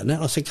blowing about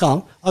now. I said,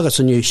 come, I've got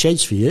some new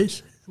sheds for you.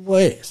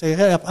 Where? So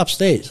hey,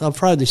 upstairs. I've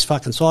thrown this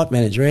fucking site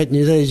manager out, and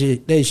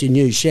there's your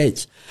new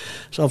sheds.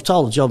 So I've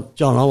told John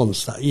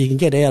Holland, you can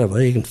get out of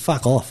it, you can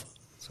fuck off.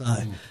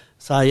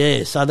 So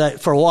yeah,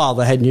 for a while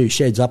they had new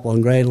sheds up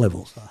on ground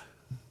level, so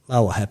they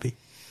were happy.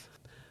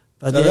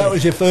 But so that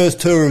was your first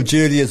tour of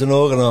duty as an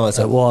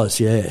organiser? It was,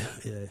 yeah.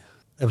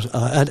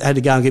 I had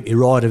to go and get my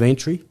right of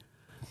entry.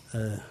 It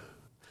was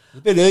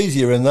a bit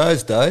easier in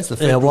those days. The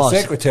federal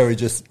secretary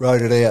just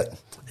wrote it out.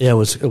 Yeah, it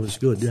was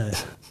good, yeah.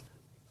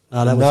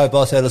 No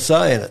boss had a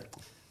say in it?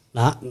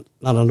 Nah,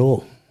 none at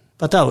all.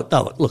 But they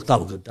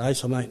were good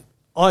days. I mean,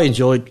 I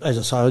enjoyed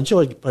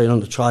being on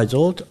the trades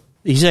hall.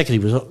 The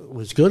executive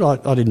was good.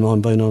 I didn't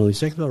mind being on the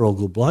executive. They were all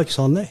good blokes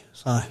on there.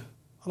 So, I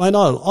mean,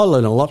 I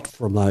learned a lot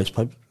from those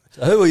people.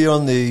 So who were you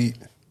on the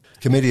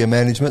committee of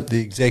management, the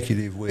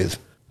executive with?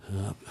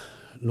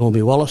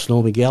 Normie Wallace,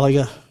 Normie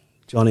Gallagher,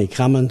 Johnny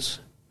Cummins,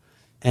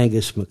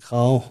 Angus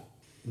McCall,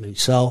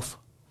 myself,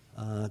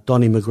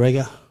 Donnie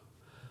McGregor.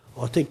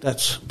 I think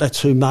that's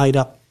who made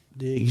up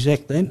the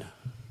exec then.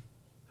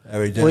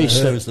 Harry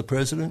Danaher was the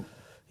president?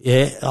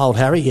 Yeah, old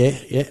Harry,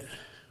 yeah.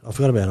 I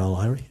forgot about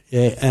old Harry.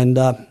 Yeah, and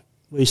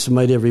we used to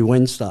meet every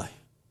Wednesday.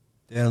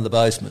 Down in the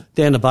basement.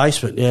 Down the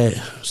basement, yeah.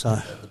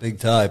 So The big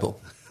table.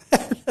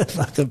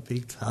 fucking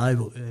big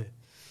table, yeah.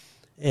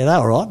 Yeah,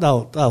 they were right.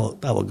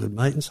 They were good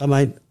meetings. I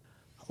mean,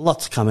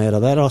 lots come out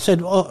of that. I said,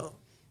 for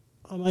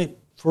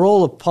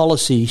all the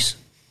policies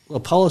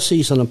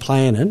and the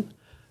planning,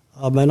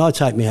 I mean, I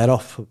take my hat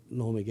off for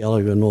Normie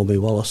Gallagher and Normie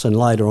Wallace, and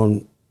later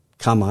on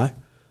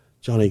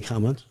Johnny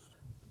Cummins.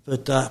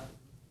 But,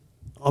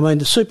 I mean,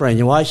 the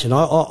superannuation,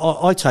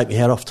 I take my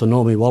hat off to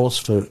Normie Wallace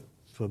for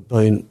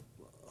being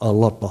a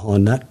lot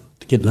behind that,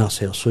 getting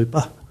us our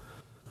super,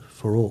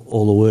 for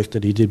all the work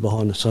that he did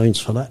behind the scenes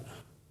for that.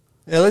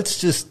 Now, let's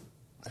just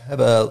have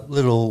a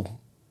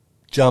little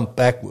jump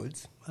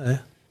backwards. Yeah.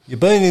 You've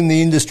been in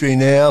the industry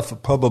now for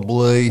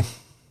probably,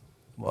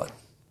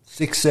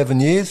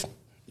 6-7 years?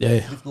 Yeah.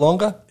 A bit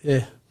longer?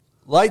 Yeah.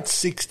 Late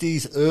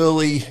 60s,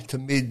 early to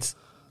mid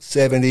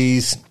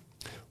 70s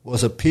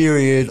was a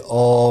period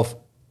of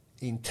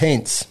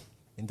intense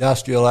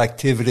industrial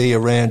activity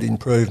around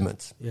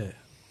improvements. Yeah.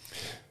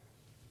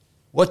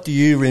 What do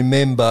you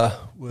remember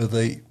were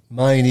the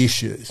main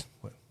issues?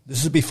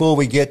 This is before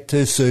we get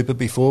to super,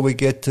 before we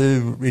get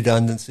to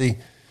redundancy.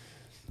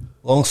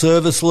 Long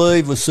service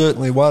leave was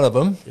certainly one of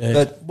them. Yeah.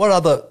 But what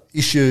other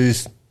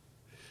issues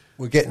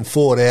were getting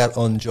fought out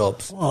on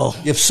jobs? Well,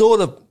 You've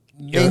sort of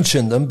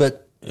mentioned them,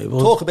 but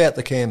talk about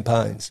the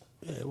campaigns.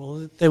 Yeah,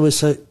 well, there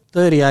was a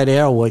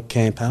 38-hour-a-week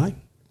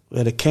campaign. We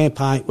had a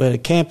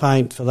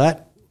campaign for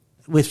that.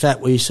 With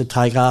that, we used to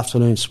take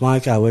afternoon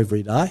smoko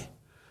every day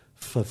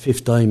for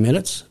 15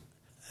 minutes.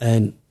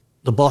 And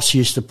the boss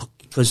used to,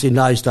 because in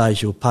those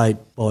days you were paid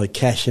by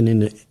cash and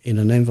in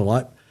an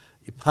envelope,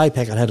 your pay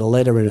packet had a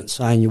letter in it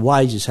saying your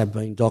wages have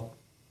been docked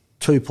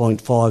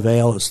 2.5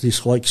 hours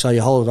this week, so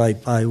your holiday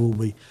pay will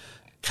be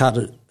cut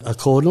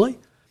accordingly.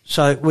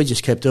 So we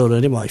just kept doing it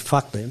anyway,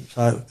 fuck them.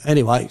 So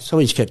anyway,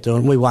 we just kept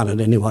doing it. We won it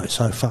anyway,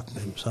 so fuck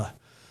them. So,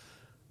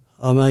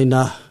 I mean,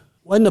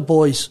 when the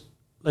boys,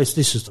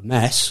 this is the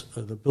MAS,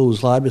 the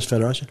Builders Labourers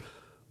Federation,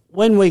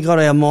 when we got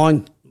our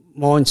mind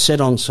set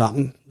on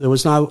something, there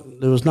was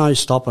no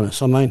stopping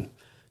us. I mean,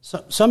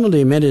 some of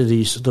the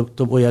amenities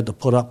that we had to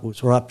put up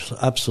with were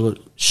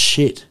absolute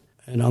shit,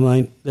 and I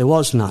mean, there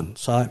was none.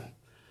 So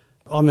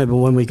I remember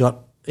when we got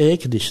air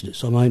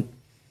conditioners, I mean,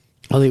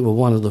 I think we were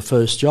one of the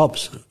first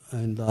jobs,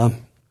 and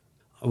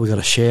we got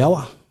a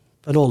shower,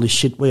 but all this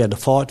shit we had to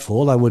fight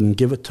for, they wouldn't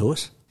give it to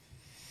us.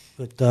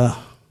 But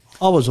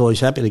I was always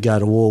happy to go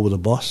to war with the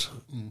boss,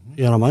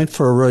 you know what I mean,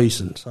 for a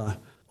reason. So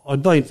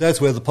I'd been... That's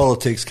where the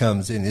politics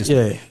comes in, isn't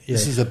it? Yeah.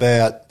 This is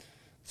about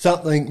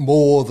something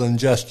more than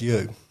just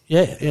you.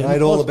 Yeah. It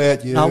ain't all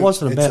about you. No, it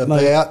wasn't about me.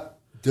 It's about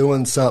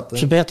doing something.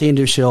 It's about the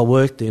industry I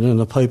worked in and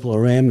the people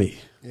around me.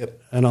 Yep.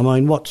 And I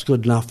mean, what's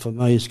good enough for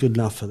me is good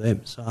enough for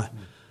them. So,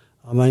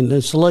 I mean,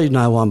 it's to leave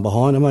no one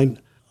behind. I mean,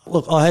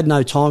 look, I had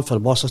no time for the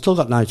boss. I still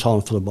got no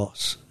time for the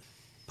boss.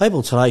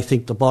 People today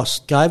think the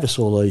boss gave us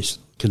all these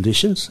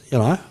conditions, you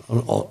know,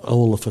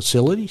 all the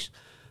facilities.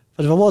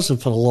 But if it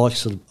wasn't for the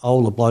likes of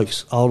older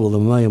blokes, older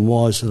than me and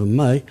wiser than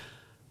me,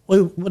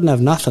 we wouldn't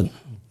have nothing.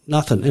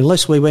 Nothing.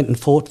 Unless we went and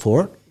fought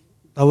for it,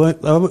 they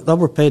were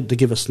prepared to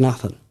give us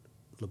nothing,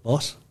 the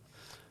boss.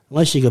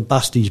 Unless you could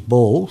bust his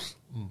balls,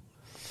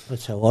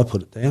 that's how I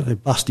put it down, they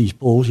bust his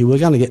balls, you were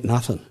going to get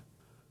nothing.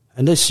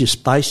 And that's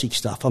just basic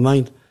stuff. I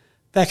mean,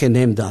 back in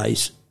them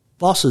days,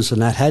 bosses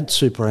and that had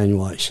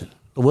superannuation.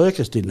 The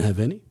workers didn't have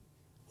any.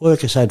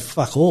 Workers had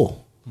fuck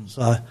all.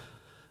 So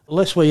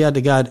unless we had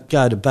to go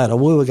to battle,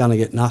 we were going to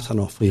get nothing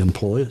off the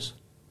employers.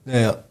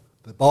 Now,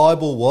 the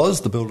Bible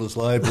was the Builders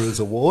Labourers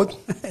Award,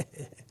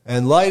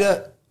 and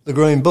later the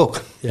Green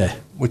Book,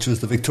 which was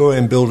the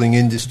Victorian Building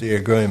Industry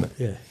Agreement.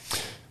 Yeah.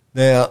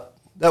 Now,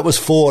 that was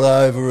fought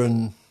over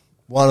and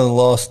won and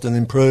lost and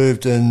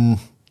improved, and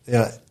you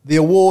know, the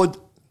award,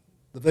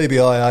 the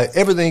VBIA,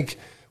 everything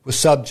was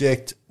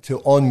subject to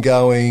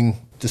ongoing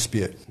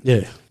dispute.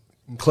 Yeah.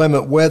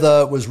 Inclement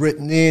weather was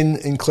written in,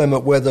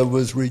 inclement weather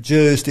was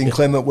reduced,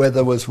 inclement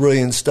weather was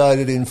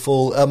reinstated in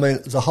full. I mean,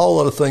 there's a whole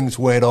lot of things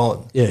went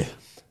on. Yeah.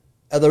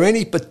 Are there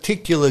any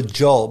particular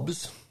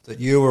jobs that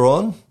you were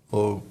on,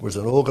 or was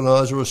an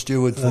organiser or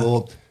steward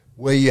for,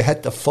 where you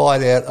had to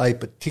fight out a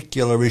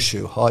particular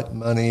issue, height,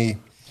 money?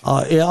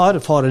 I had to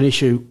fight an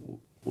issue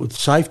with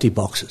safety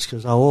boxes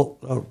because they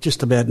were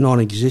just about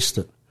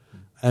non-existent.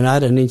 And I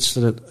had an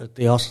incident at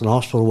the Austin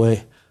Hospital where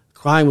a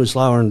crane was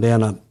lowering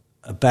down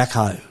a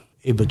backhoe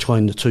in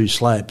between the two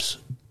slabs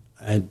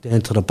and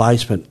down to the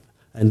basement.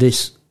 And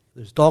this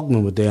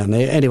dogman were down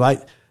there. Anyway,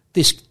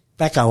 this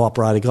backhoe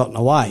operator got in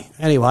the way.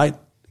 Anyway,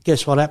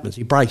 guess what happens?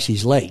 He breaks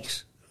his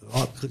legs.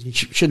 Right? Because he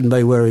shouldn't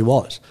be where he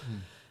was.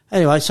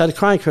 Anyway, so the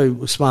crane crew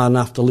was smart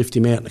enough to lift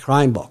him out in the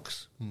crane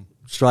box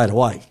straight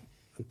away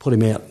and put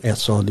him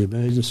outside the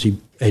emergency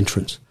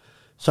entrance.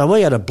 So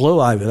we had a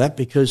blue over that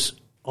because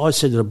I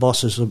said to the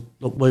bosses,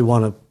 look, we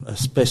want a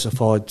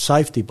specified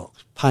safety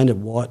box,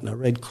 painted white and a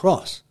red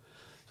cross.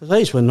 Because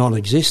these were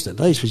non-existent.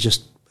 These were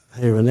just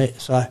here and there.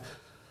 So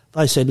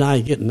they said, no,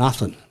 you get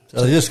nothing.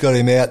 So they just got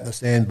him out in the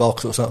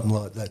sandbox or something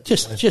like that?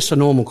 Just a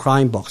normal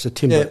crane box, a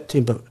timber.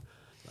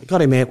 They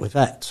got him out with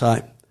that.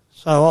 So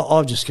So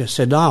I just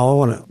said, no, I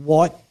want a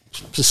white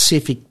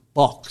specific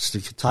box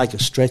that could take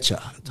a stretcher,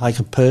 take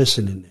a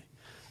person in there.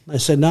 And they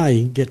said, no,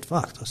 you can get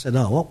fucked. I said,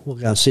 oh, well, we'll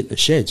go and sit in the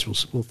sheds.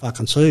 We'll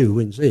fucking see who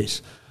wins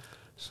this.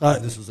 So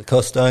This was a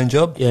Costain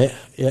job? Yeah.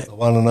 The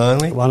one and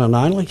only? The one and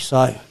only. So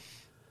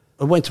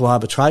I went to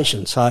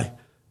arbitration. So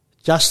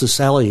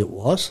Justice Alley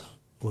was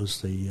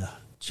the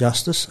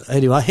justice.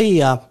 Anyway,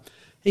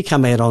 he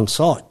came out on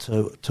site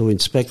to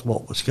inspect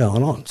what was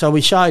going on. So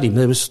we showed him.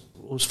 It was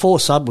 4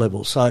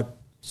 sub-levels.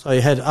 So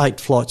you had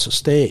 8 flights of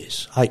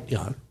stairs, 8,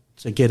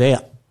 to get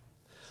out.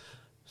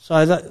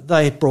 So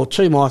they brought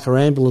 2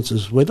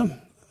 micro-ambulances with them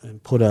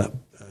and put a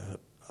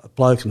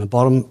bloke in the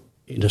bottom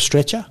in a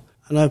stretcher,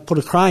 and they put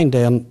a crane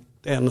down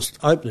the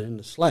opening in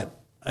the slab.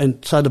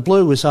 And so the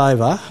blue was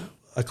over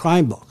a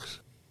crane box.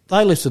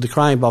 They lifted the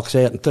crane box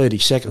out in 30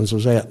 seconds. It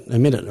was out in a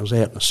minute. It was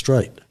out in the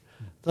street.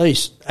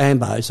 These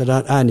ambos had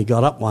only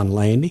got up one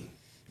landing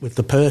with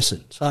the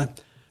person. So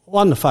it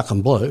wasn't the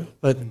fucking blue.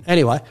 But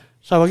anyway,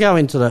 so we go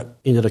into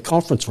the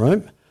conference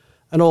room,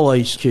 and all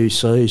these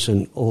QCs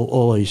and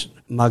all these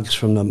mugs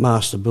from the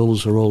master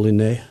builders are all in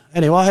there.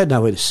 Anyway, I had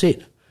nowhere to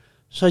sit.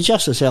 So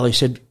Justice Alley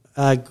said,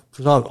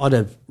 because I'd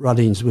have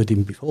run-ins with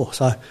him before,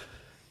 so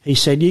he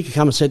said, you can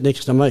come and sit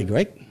next to me,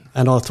 Greg.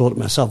 And I thought to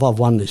myself, I've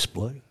won this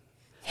blue.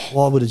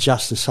 Why would a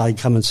justice say,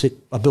 come and sit,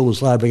 a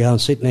builder's labourer go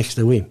and sit next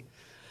to him?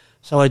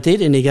 So I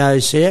did, and he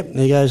goes, yeah, and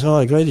he goes,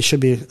 I agree, there should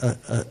be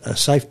a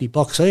safety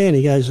box here. And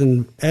he goes,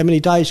 and how many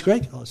days,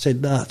 Greg? I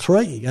said,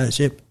 3. He goes,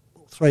 yep,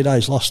 3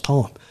 days lost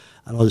time.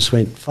 And I just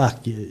went,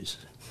 fuck yous.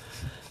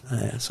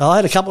 So I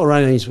had a couple of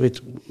run-ins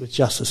with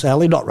Justice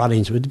Alley, not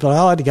run-ins with, but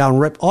I had to go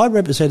and I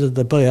represented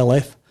the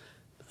BLF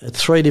at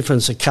 3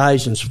 different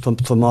occasions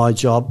for my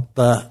job.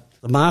 The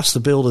master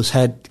builders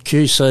had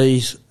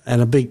QCs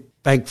and a big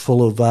bank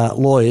full of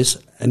lawyers,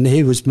 and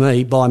here was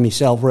me by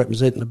myself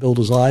representing the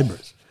builders'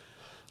 labourers.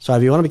 So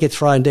if you want to get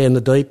thrown down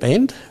the deep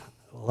end,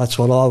 well, that's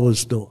what I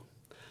was doing.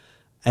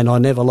 And I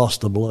never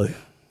lost the blue.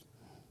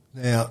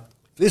 Now,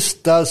 this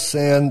does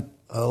sound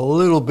a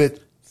little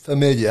bit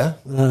familiar.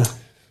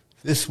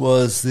 This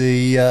was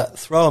the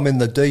throw them in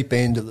the deep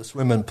end of the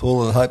swimming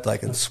pool and hope they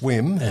can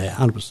swim. Yeah,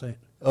 100%.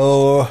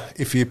 Or,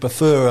 if you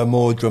prefer a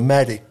more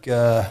dramatic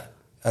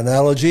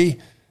analogy,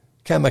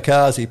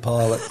 kamikaze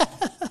pilot.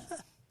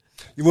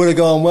 You would have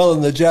gone well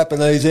in the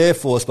Japanese Air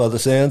Force by the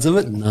sounds of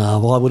it. No,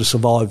 well, I would have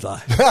survived, though.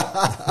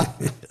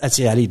 That's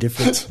the only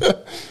difference.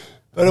 But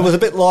it was a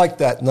bit like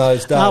that in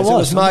those days. No, it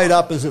was made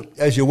up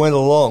as you went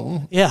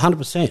along. Yeah,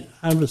 100%.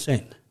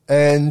 100%.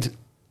 And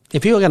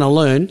if you were going to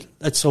learn,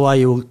 that's the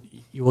way you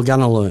were going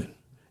to learn,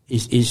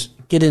 is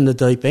get in the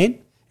deep end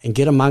and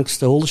get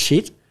amongst all the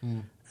shit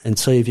and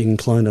see if you can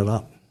clean it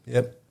up.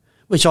 Yep.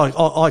 Which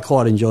I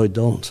quite enjoyed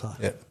doing, so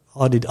yep.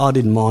 I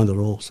didn't mind at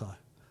all, so.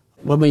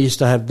 When we used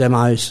to have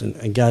demos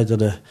and go to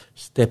the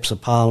steps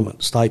of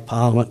Parliament, State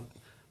Parliament,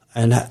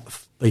 and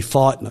be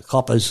fighting the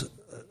coppers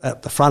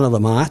at the front of the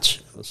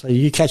march, so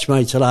you catch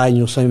me today and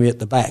you'll see me at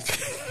the back.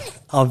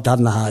 I've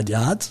done the hard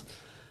yards,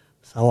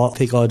 so I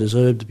think I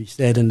deserve to be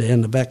standing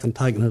down the back and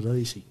taking it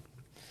easy.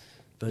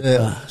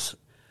 But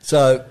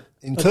so,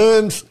 in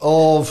terms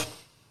of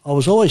I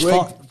was always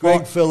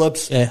Greg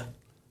Phillips, yeah,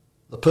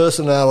 the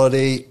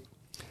personality,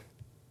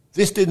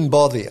 this didn't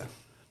bother you?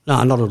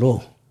 No, not at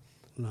all,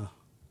 no.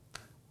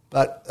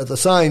 But at the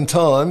same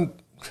time,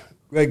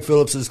 Greg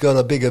Phillips has got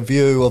a bigger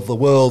view of the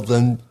world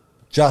than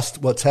just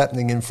what's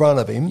happening in front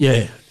of him.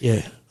 Yeah,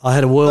 yeah. I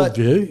had a world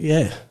view,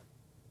 yeah.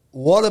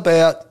 What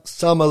about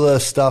some of the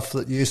stuff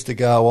that used to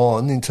go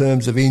on in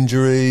terms of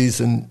injuries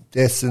and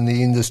deaths in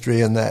the industry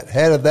and that?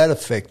 How did that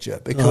affect you?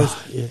 Because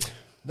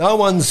no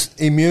one's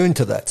immune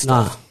to that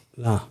stuff.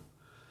 No.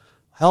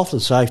 Health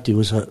and safety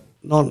was a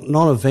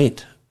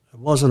non-event. It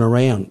wasn't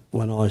around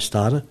when I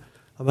started.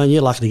 I mean,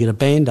 you're lucky to get a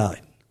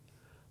Band-Aid.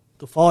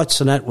 The fights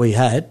and that we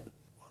had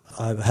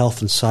over health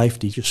and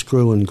safety just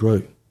grew and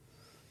grew.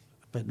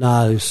 But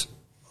no, there's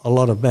a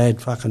lot of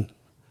bad fucking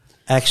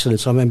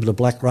accidents. I remember the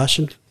Black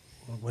Russian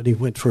when he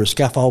went for a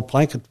scaffold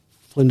plank at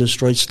Flinders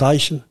Street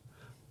Station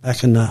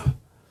back in I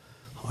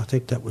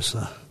think that was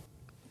the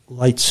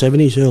late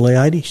 70s, early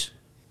 80s.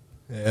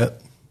 Yeah.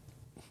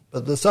 But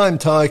at the same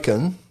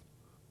token,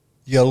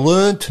 you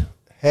learnt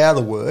how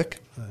to work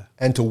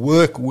and to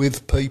work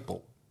with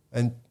people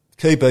and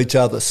keep each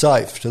other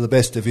safe to the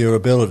best of your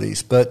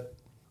abilities. But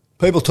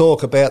people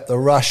talk about the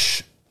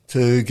rush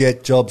to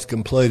get jobs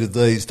completed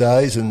these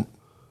days, and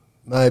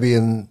maybe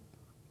in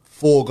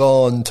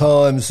foregone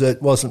times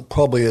it wasn't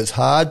probably as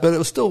hard, but it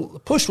was still, the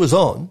push was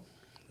on.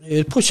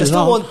 Yeah, the push was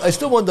on. They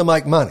still wanted to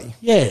make money.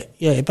 Yeah,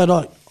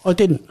 but I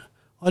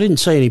didn't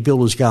see any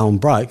builders going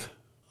broke.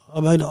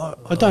 I mean,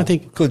 I don't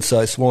think... Could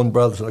say Swan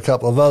Brothers and a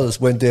couple of others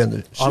went down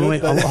the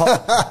chute.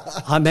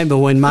 I remember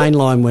when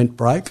Mainline went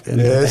broke and,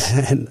 yes.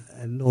 and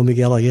Norm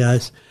Miguel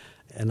goes,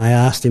 and they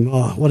asked him,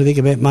 what do you think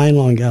about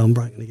Mainline going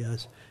broke? And he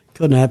goes,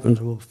 couldn't happen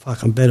to a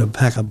fucking better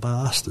pack of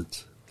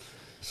bastards.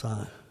 So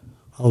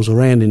I was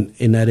around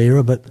in that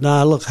era. But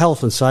no, look,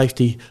 health and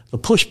safety, the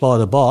push by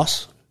the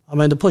boss, I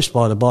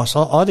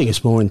think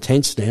it's more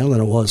intense now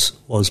than it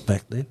was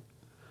back then.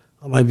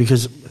 I mean,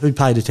 because who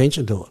paid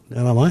attention to it? You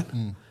know what I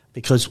mean?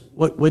 Because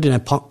we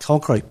didn't have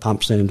concrete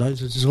pumps in them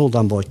days. It was all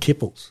done by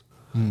kipples.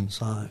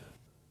 So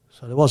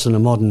there wasn't a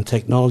modern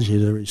technology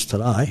there is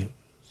today.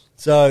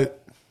 So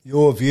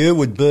your view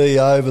would be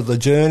over the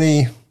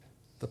journey,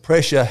 the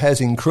pressure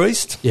has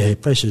increased? Yeah,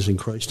 pressure's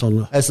increased on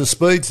the... As the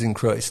speed's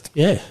increased?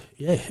 Yeah.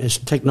 As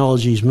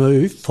technology's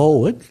moved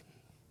forward,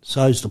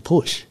 so's the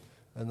push.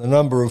 And the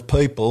number of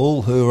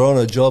people who are on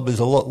a job is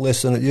a lot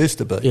less than it used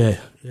to be. Yeah,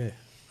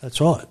 that's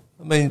right.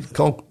 I mean,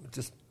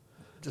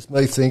 just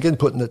me thinking,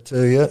 putting it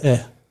to you.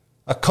 Yeah.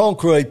 A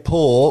concrete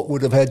pour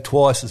would have had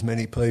twice as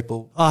many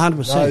people 100%. in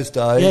those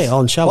days. Yeah,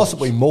 on shovels.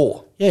 Possibly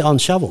more. Yeah, on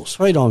shovels,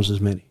 3 times as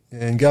many.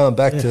 And going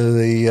back to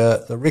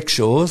the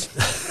rickshaws,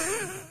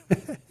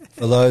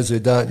 for those who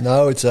don't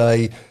know, it's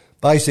a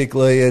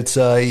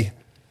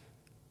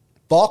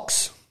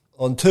box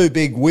on 2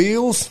 big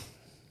wheels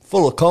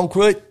full of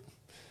concrete,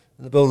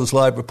 and the builder's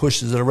labourer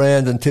pushes it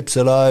around and tips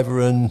it over,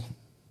 and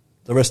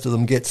the rest of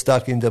them get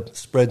stuck into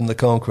spreading the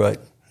concrete.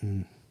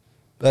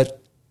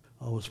 But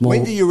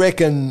when do you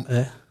reckon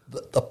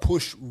the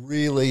push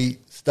really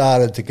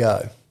started to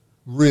go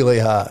really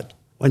hard?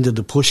 When did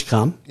the push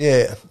come?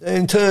 Yeah,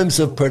 in terms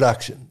of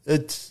production.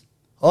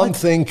 I'm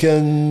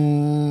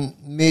thinking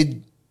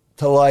mid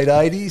to late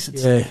 80s.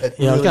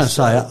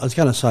 I was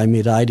going to say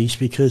mid 80s,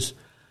 because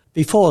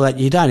before that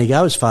you'd only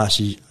go as fast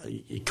as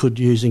you could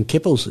using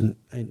kipples and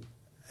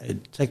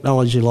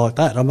technology like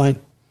that. I mean,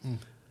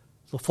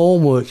 the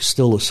formwork's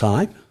still the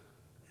same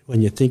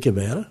when you think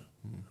about it.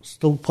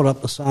 Still put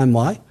up the same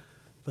way.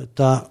 But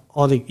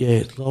I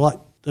think, like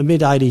the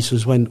mid 80s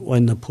was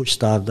when the push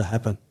started to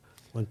happen,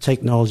 when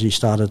technology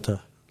started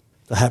to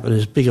happen.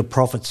 There's bigger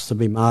profits to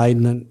be made,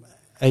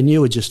 and you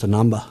were just a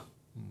number.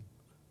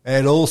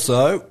 And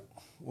also,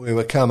 we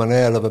were coming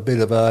out of a bit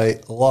of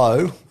a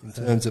low in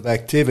terms of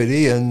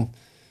activity, and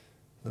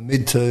the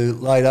mid to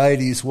late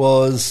 80s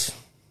was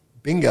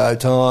bingo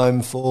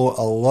time for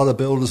a lot of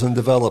builders and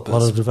developers. A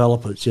lot of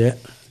developers, yeah.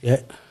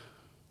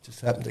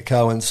 Just happened to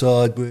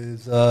coincide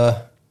with,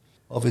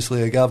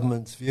 obviously, a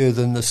government's view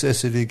the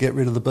necessity to get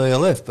rid of the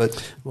BLF.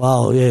 But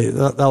well, yeah,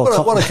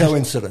 what a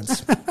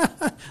coincidence. They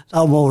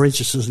were more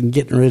interested in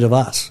getting rid of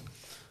us.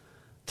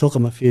 Took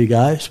them a few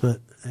goes, but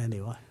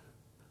anyway.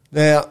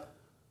 Now,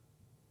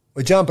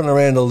 we're jumping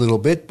around a little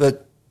bit,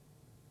 but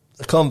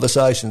the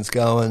conversation's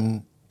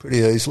going pretty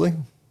easily.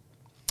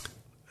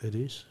 It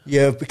is.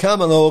 You've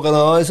become an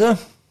organiser.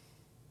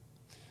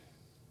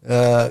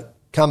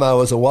 Camo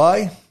was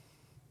away.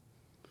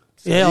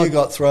 So you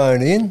got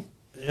thrown in.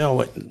 Yeah, I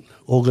went and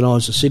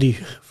organised the city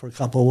for a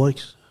couple of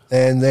weeks.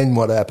 And then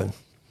what happened?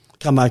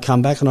 Camo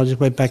come back, and I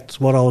just went back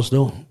to what I was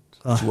doing.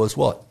 Which was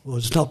what?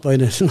 Was not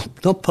being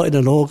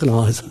an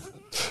organiser.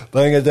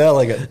 Being a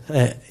delegate.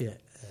 Yeah.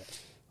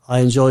 I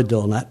enjoyed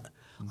doing that.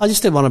 I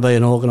just didn't want to be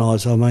an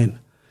organiser. I mean,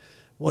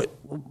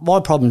 my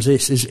problem's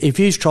this, is if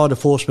you try to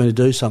force me to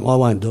do something, I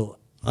won't do it.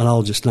 And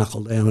I'll just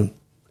knuckle down and,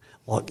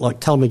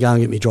 like tell me go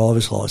and get my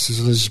driver's licence,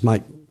 and it's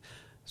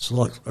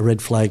like a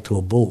red flag to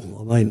a bull.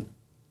 I mean,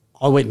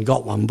 I went and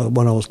got one, but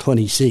when I was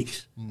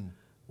 26,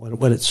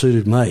 when it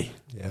suited me.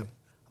 Yeah.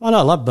 I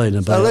love being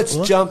a So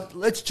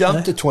let's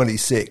jump to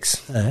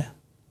 26. Yeah.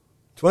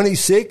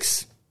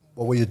 26,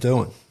 what were you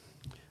doing?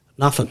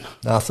 Nothing.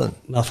 I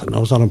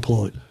was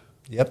unemployed.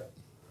 Yep.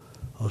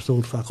 I was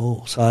doing fuck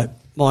all. So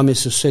my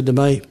missus said to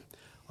me,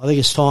 I think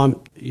it's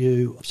time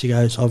she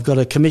goes, I've got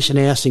a commission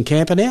house in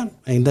Camperdown,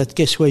 and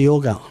guess where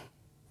you're going?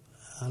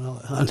 And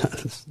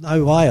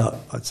no way.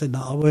 I said,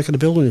 no, I work in the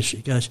building industry.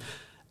 She goes,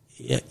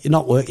 yeah, you're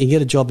not working, you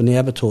get a job in the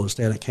abattoirs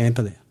down at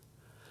Camperdown.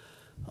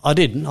 I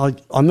didn't.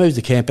 I moved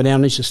to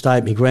Camperdown. I used to stay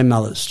at my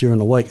grandmother's during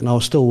the week, and I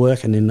was still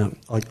working in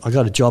I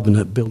got a job in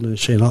the building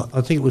industry, and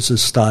I think it was the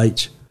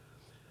stage,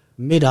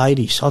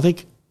 mid-80s. I'm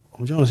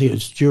trying to think, it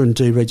was during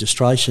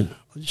deregistration.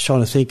 I'm just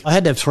trying to think. I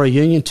had to have 3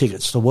 union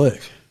tickets to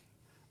work.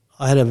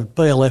 I had to have a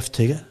BLF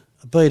ticket,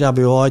 a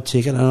BWI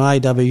ticket, and an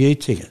AWU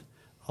ticket.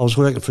 I was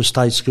working for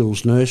state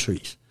schools,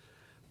 nurseries,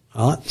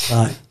 right?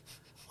 So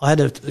I had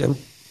to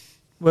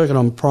working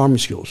on primary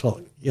schools,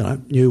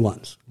 new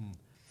ones.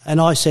 And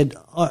I said,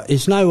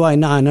 there's no way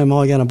known am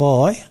I going to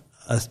buy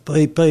a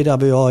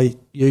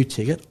BWIU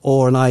ticket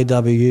or an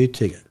AWU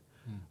ticket.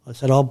 I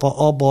said, I'll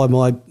buy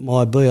my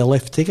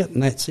BLF ticket,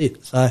 and that's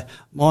it. So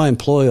my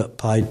employer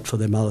paid for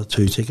them other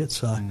 2 tickets,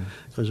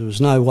 because there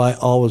was no way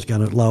I was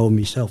going to lower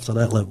myself to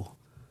that level.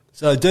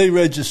 So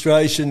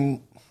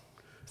deregistration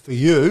for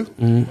you,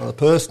 on a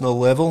personal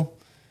level,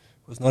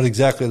 was not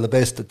exactly the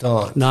best of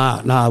times.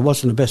 No, it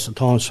wasn't the best of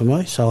times for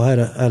me. So I had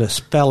a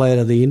spell out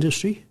of the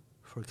industry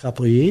for a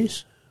couple of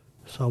years.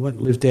 So I went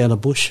and lived down the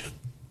bush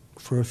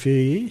for a few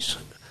years.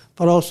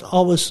 But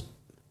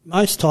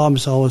most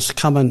times I was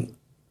coming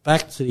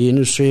back to the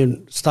industry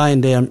and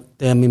staying down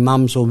my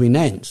mum's or my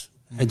nan's,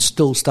 and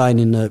still staying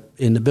in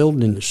the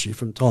building industry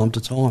from time to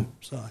time.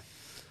 So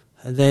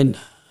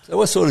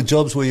what sort of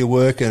jobs were you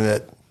working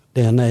at?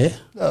 Down there?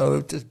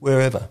 No, just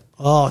wherever.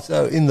 Oh,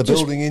 so in the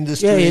building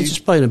industry? Yeah,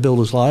 just being a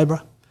builder's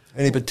labourer.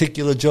 Any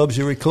particular jobs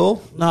you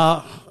recall?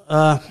 No,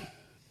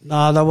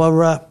 they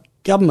were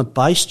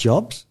government-based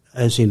jobs,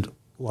 as in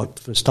like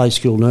for state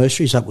school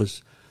nurseries, that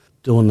was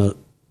doing the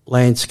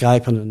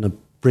landscaping and the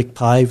brick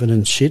paving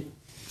and shit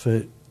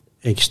for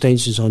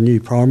extensions on new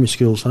primary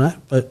schools and that,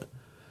 but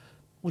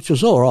which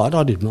was all right,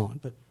 I didn't mind.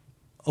 But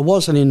I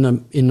wasn't in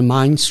the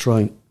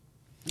mainstream.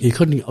 I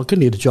couldn't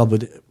get a job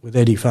with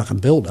any fucking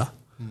builder,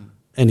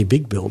 any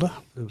big builder.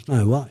 There was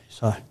no way.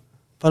 So,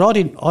 but I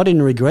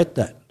didn't regret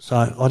that.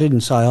 So I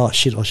didn't say, oh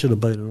shit, I should have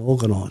been an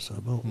organiser.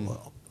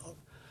 Well,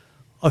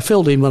 I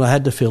filled in when I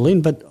had to fill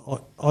in, but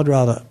I'd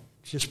rather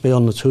just be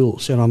on the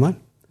tools. You know what I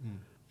mean?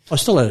 I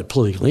still had a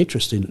political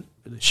interest in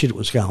the shit that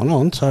was going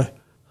on. So,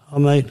 I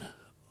mean,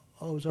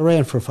 I was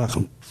around for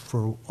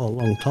a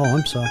long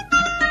time. So.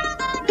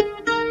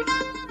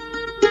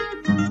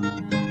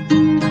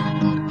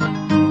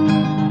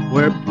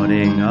 We're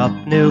putting up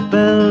new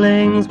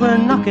buildings, we're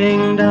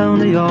knocking down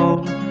the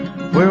old.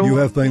 You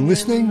have been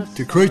listening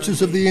to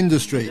Creatures of the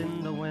Industry,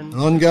 an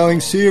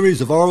ongoing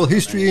series of oral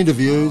history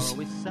interviews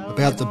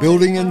about the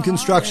building and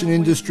construction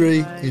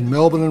industry in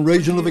Melbourne and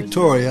regional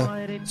Victoria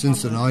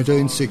since the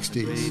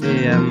 1960s.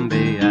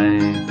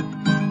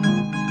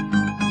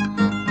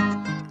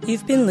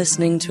 You've been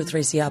listening to a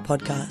 3CR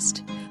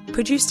podcast,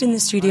 produced in the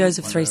studios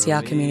of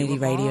 3CR Community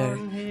Radio,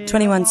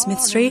 21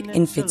 Smith Street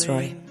in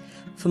Fitzroy.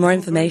 For more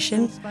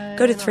information,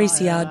 go to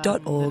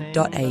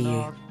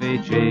 3cr.org.au.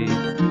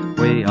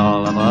 We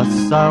all of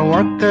us are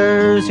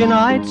workers,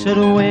 united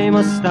we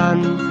must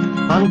stand,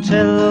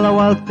 until the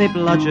wealthy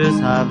bludgers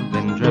have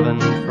been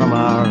driven from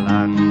our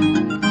land.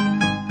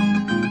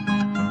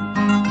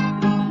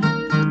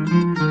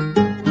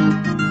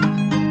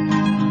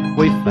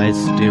 We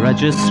faced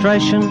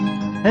deregistration,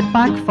 it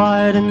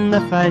backfired in the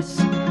face.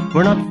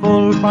 We're not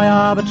fooled by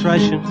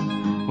arbitration,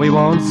 we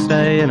won't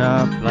stay in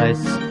our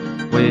place.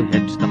 We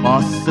hit the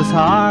bosses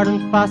hard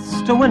and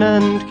fast to win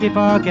and keep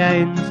our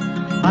gains,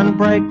 and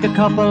break a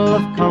couple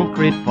of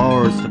concrete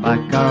pours to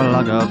back our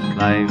log of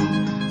claims.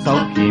 So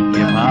keep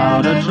your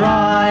powder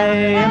dry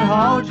and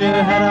hold your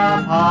head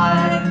up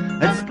high.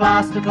 It's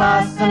class to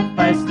class and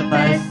face to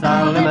face,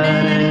 our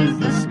limit is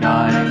the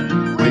sky.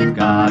 We've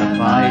got a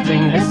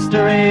fighting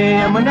history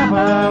and we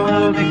never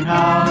will be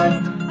cowed.